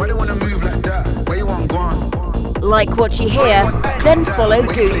 Why they wanna move like that? Where you want gone? Like what you hear? Then follow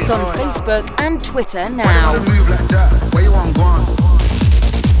Goots on Facebook and Twitter Why they now. wanna move like that? Where you want gone?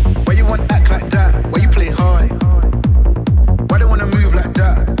 Why you want act like that? Why you play hard? Why they wanna move like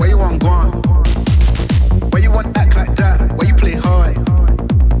that? Where you want gone? Why you want act like that? Why you play hard?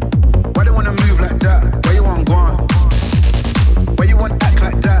 Why they wanna move like that? Where you want gone? Why you want act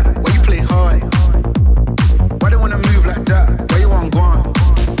like that? Why you play hard? Why they wanna move like that? Where you want gone?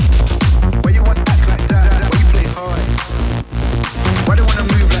 Why you want act like that? Why you play hard? Why they wanna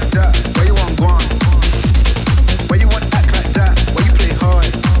move like that? Where you want gone? Why you want act like that? Why you play hard?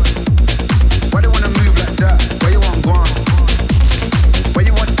 Why they wanna move like that?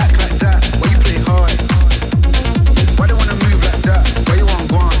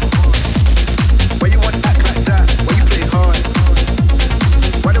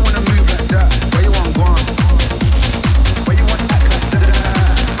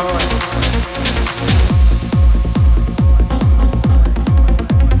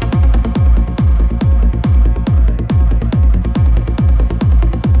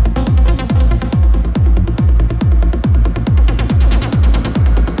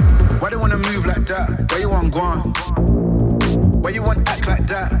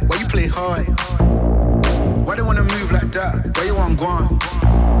 that? Why you play hard? Why they wanna move like that? Why you want gone?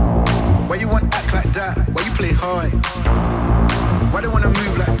 Why you want act like that? Why you play hard? Why they wanna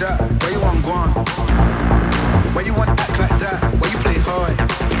move like that? Why you want gone? Why you want act like that? Why you play hard?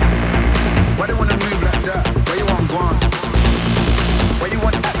 Why they wanna move like that? Why you want gone? Why you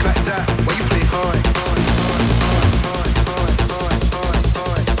want act like that? Why you play hard?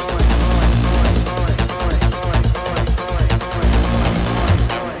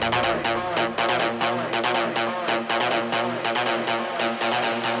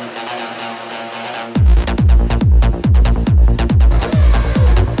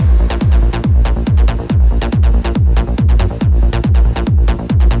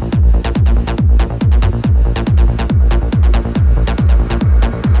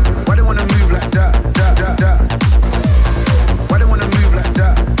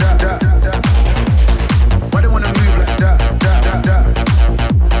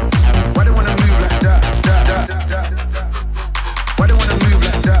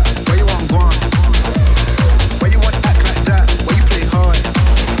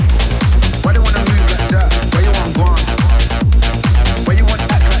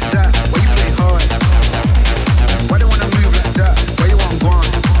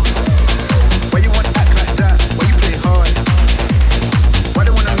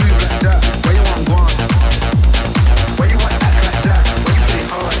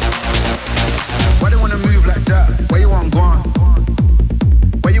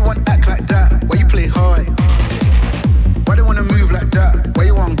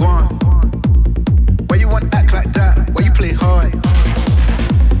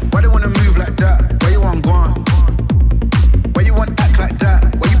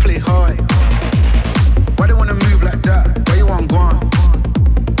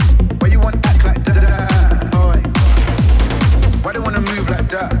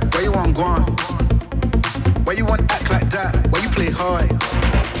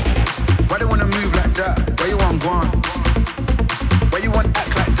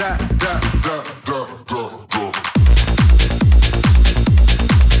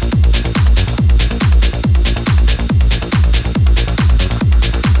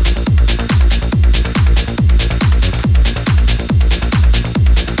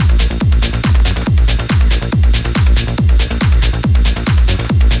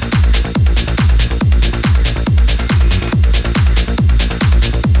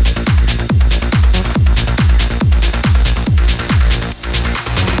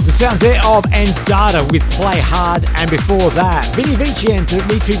 Sounds there of Andata with Play Hard, and before that, Vinny Vici and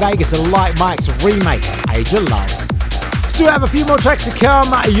Dimitri Vegas and Light Mike's remake, Age of Love. Still have a few more tracks to come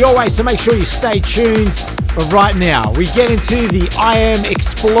your way, so make sure you stay tuned. But right now, we get into the I Am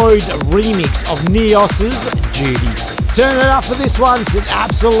Explode remix of Neos's Judy. Turn it up for this one, it's an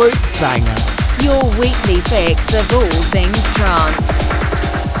absolute banger. Your weekly fix of all things trance.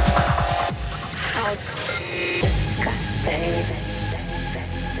 How disgusting.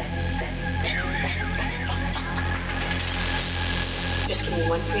 Just give me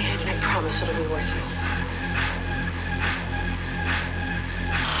one free hand and I promise it'll be worth it.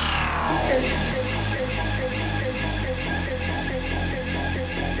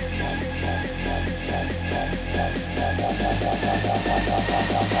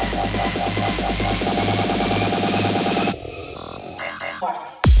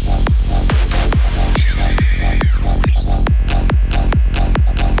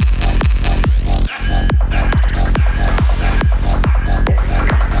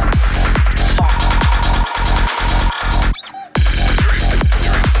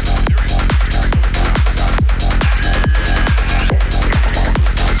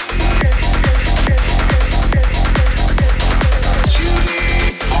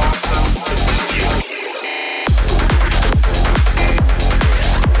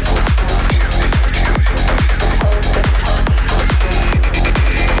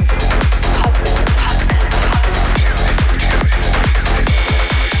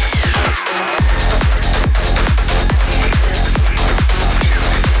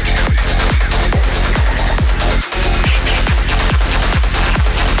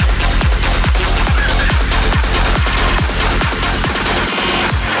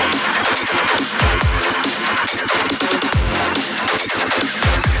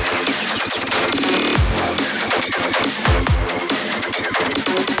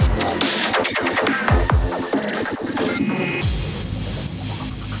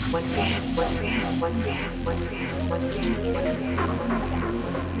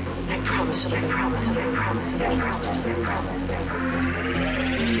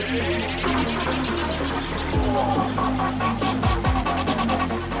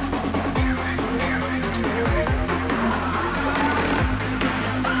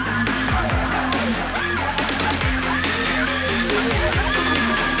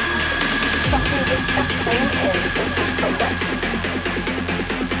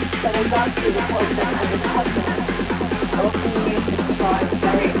 So those last two, repulsive and repugnant, are often used to describe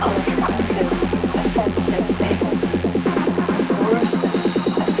very unattractive, offensive things. Gruesome,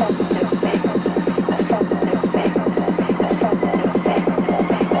 offensive things. Offensive things. Offensive things.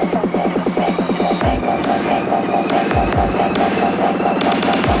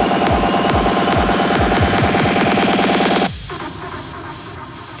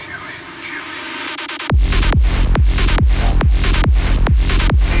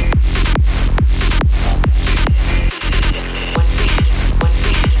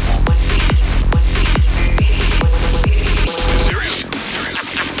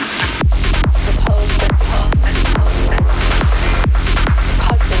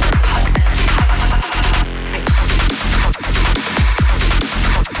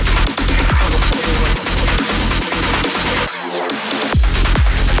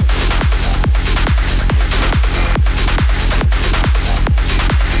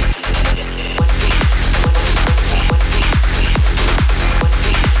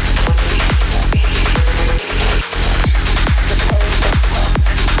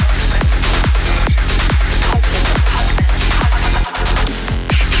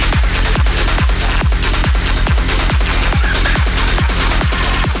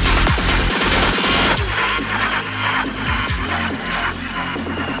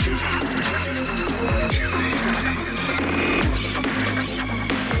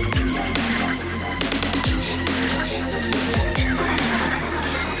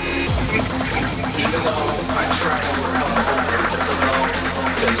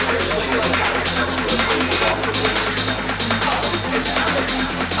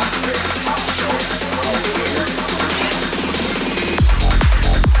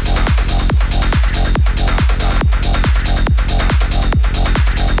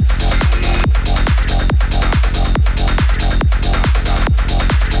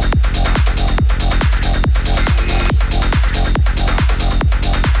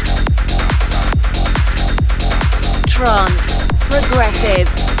 Trance, progressive,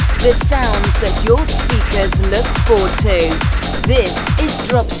 the sounds that your speakers look forward to. This is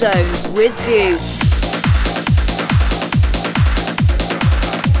DropZone with Dudes.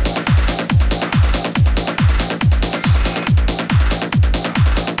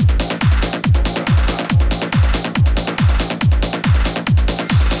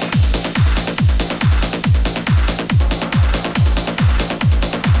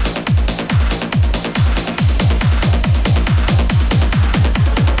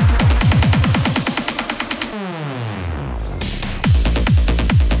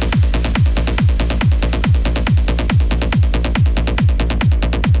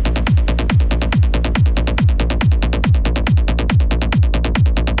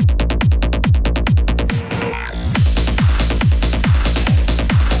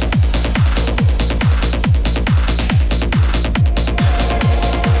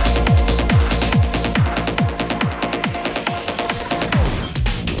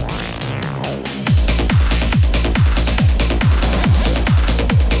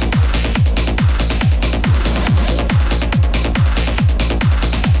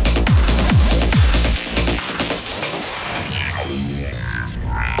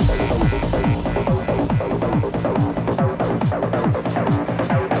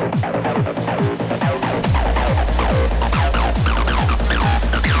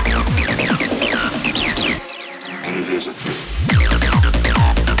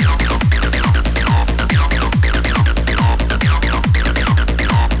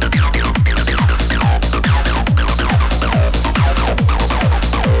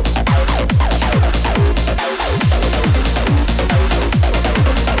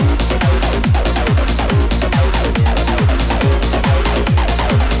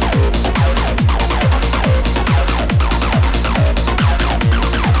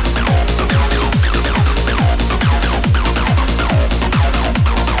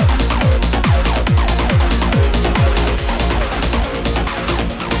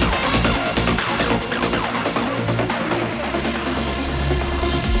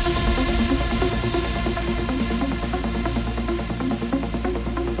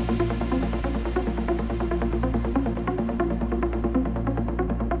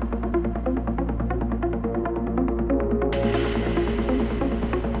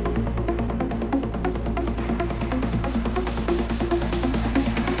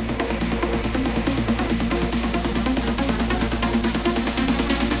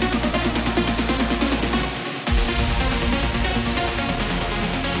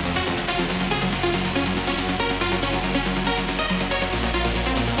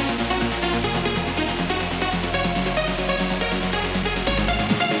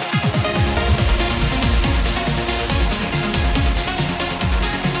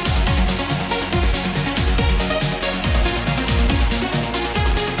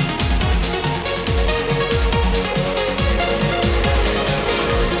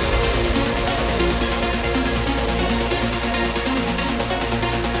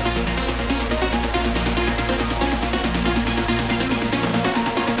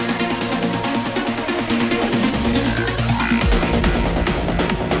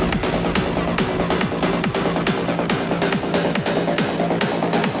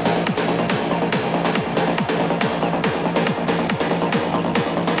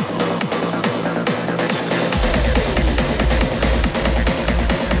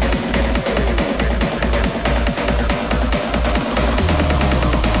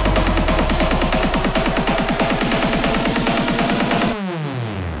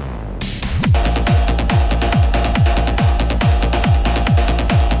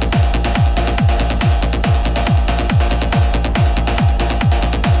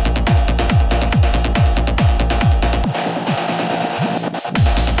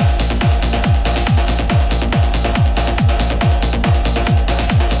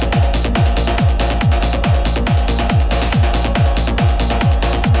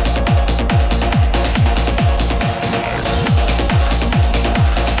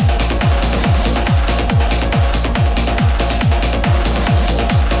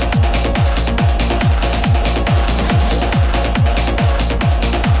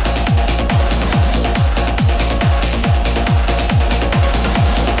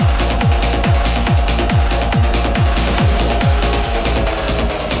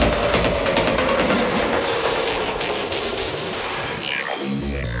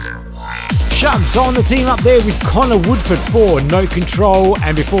 So on the team up there with Connor Woodford for No Control,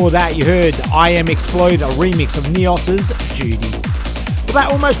 and before that you heard I Am Explode, a remix of Neos's Judy. Well, that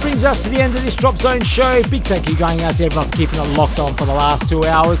almost brings us to the end of this Drop Zone show. Big thank you going out to everyone for keeping it locked on for the last 2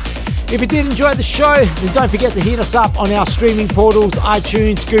 hours. If you did enjoy the show, then don't forget to hit us up on our streaming portals,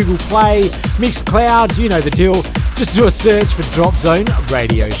 iTunes, Google Play, Mixcloud, you know the deal. Just do a search for Drop Zone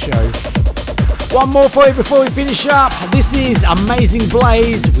Radio Show. One more for you before we finish up. This is Amazing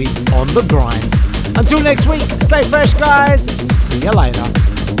Blaze with On The Grind. Until next week, stay fresh guys. See you later.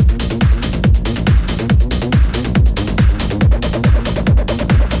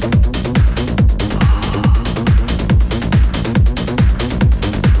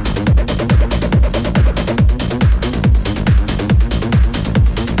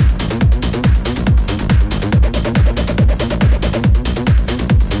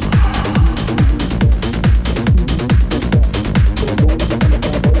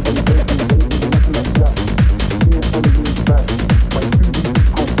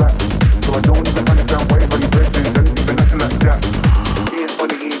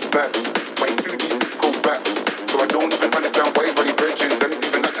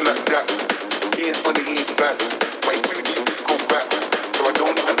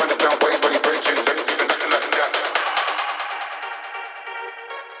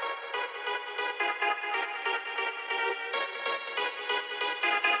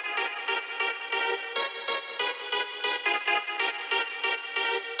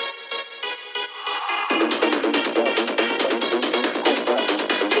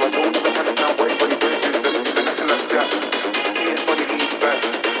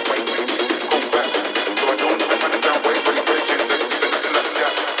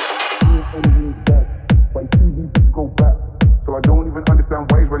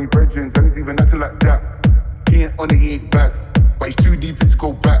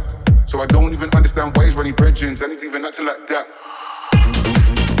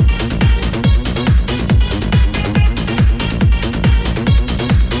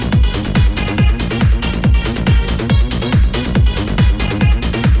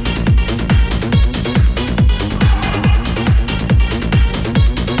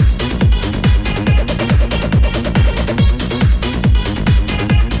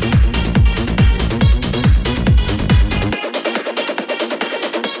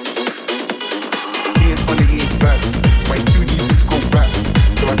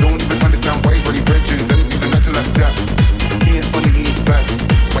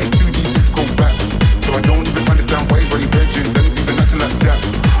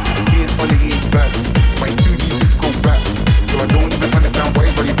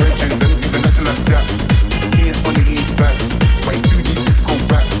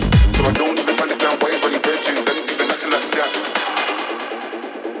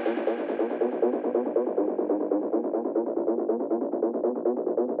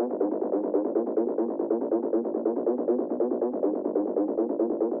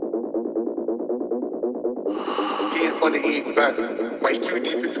 on the eat back. Way too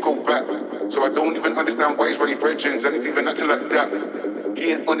deep to go back. So I don't even understand why he's running bridges and it's even acting like that.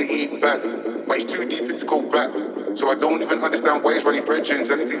 He ain't on the eat back. Way too deep to go back. So I don't even understand why he's running bridges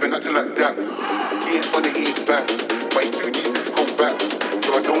and it's even acting like that. He ain't on the eat back. Way too deep to go back.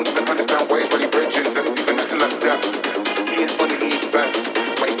 So I don't even understand why he's running bridges and it's even acting like that. He ain't on the eat back.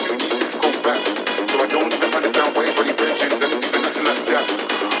 Way too deep to go back. So I don't even understand why he's running bridges and it's even acting like that.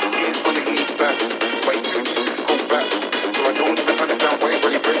 He ain't on the eat back. Way too deep to go back. So I don't even understand why he's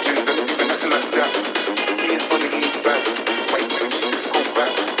running bridges and it's even acting like that. He ain't on the eat back. Way too deep to go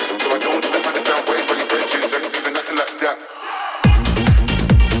back. So I don't even understand why he's running bridges and it's even acting like that.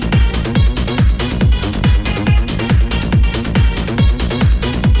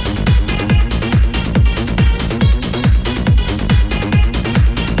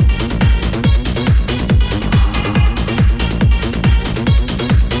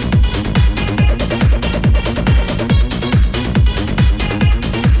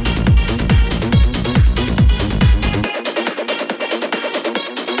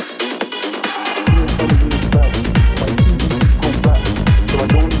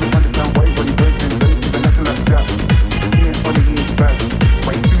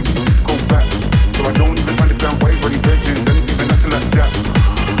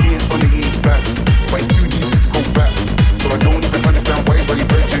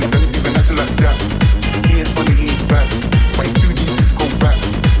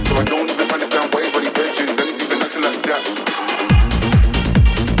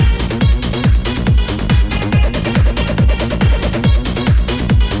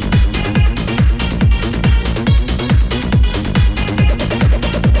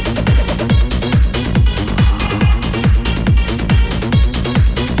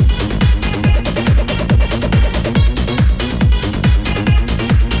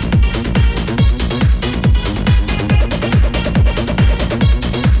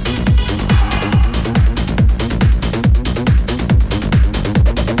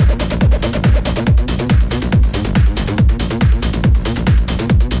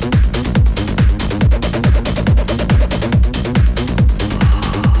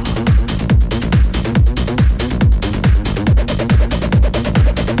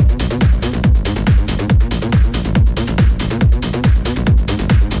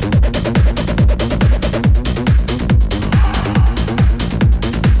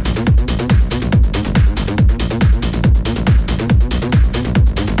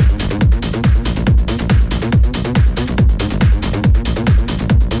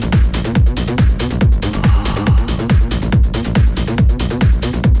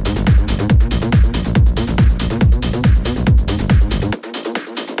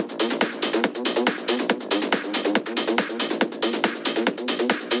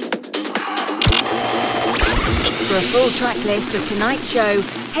 For a full track list of tonight's show,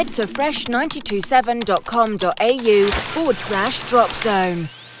 head to fresh927.com.au/DropZone.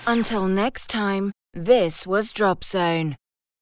 Until next time, this was DropZone.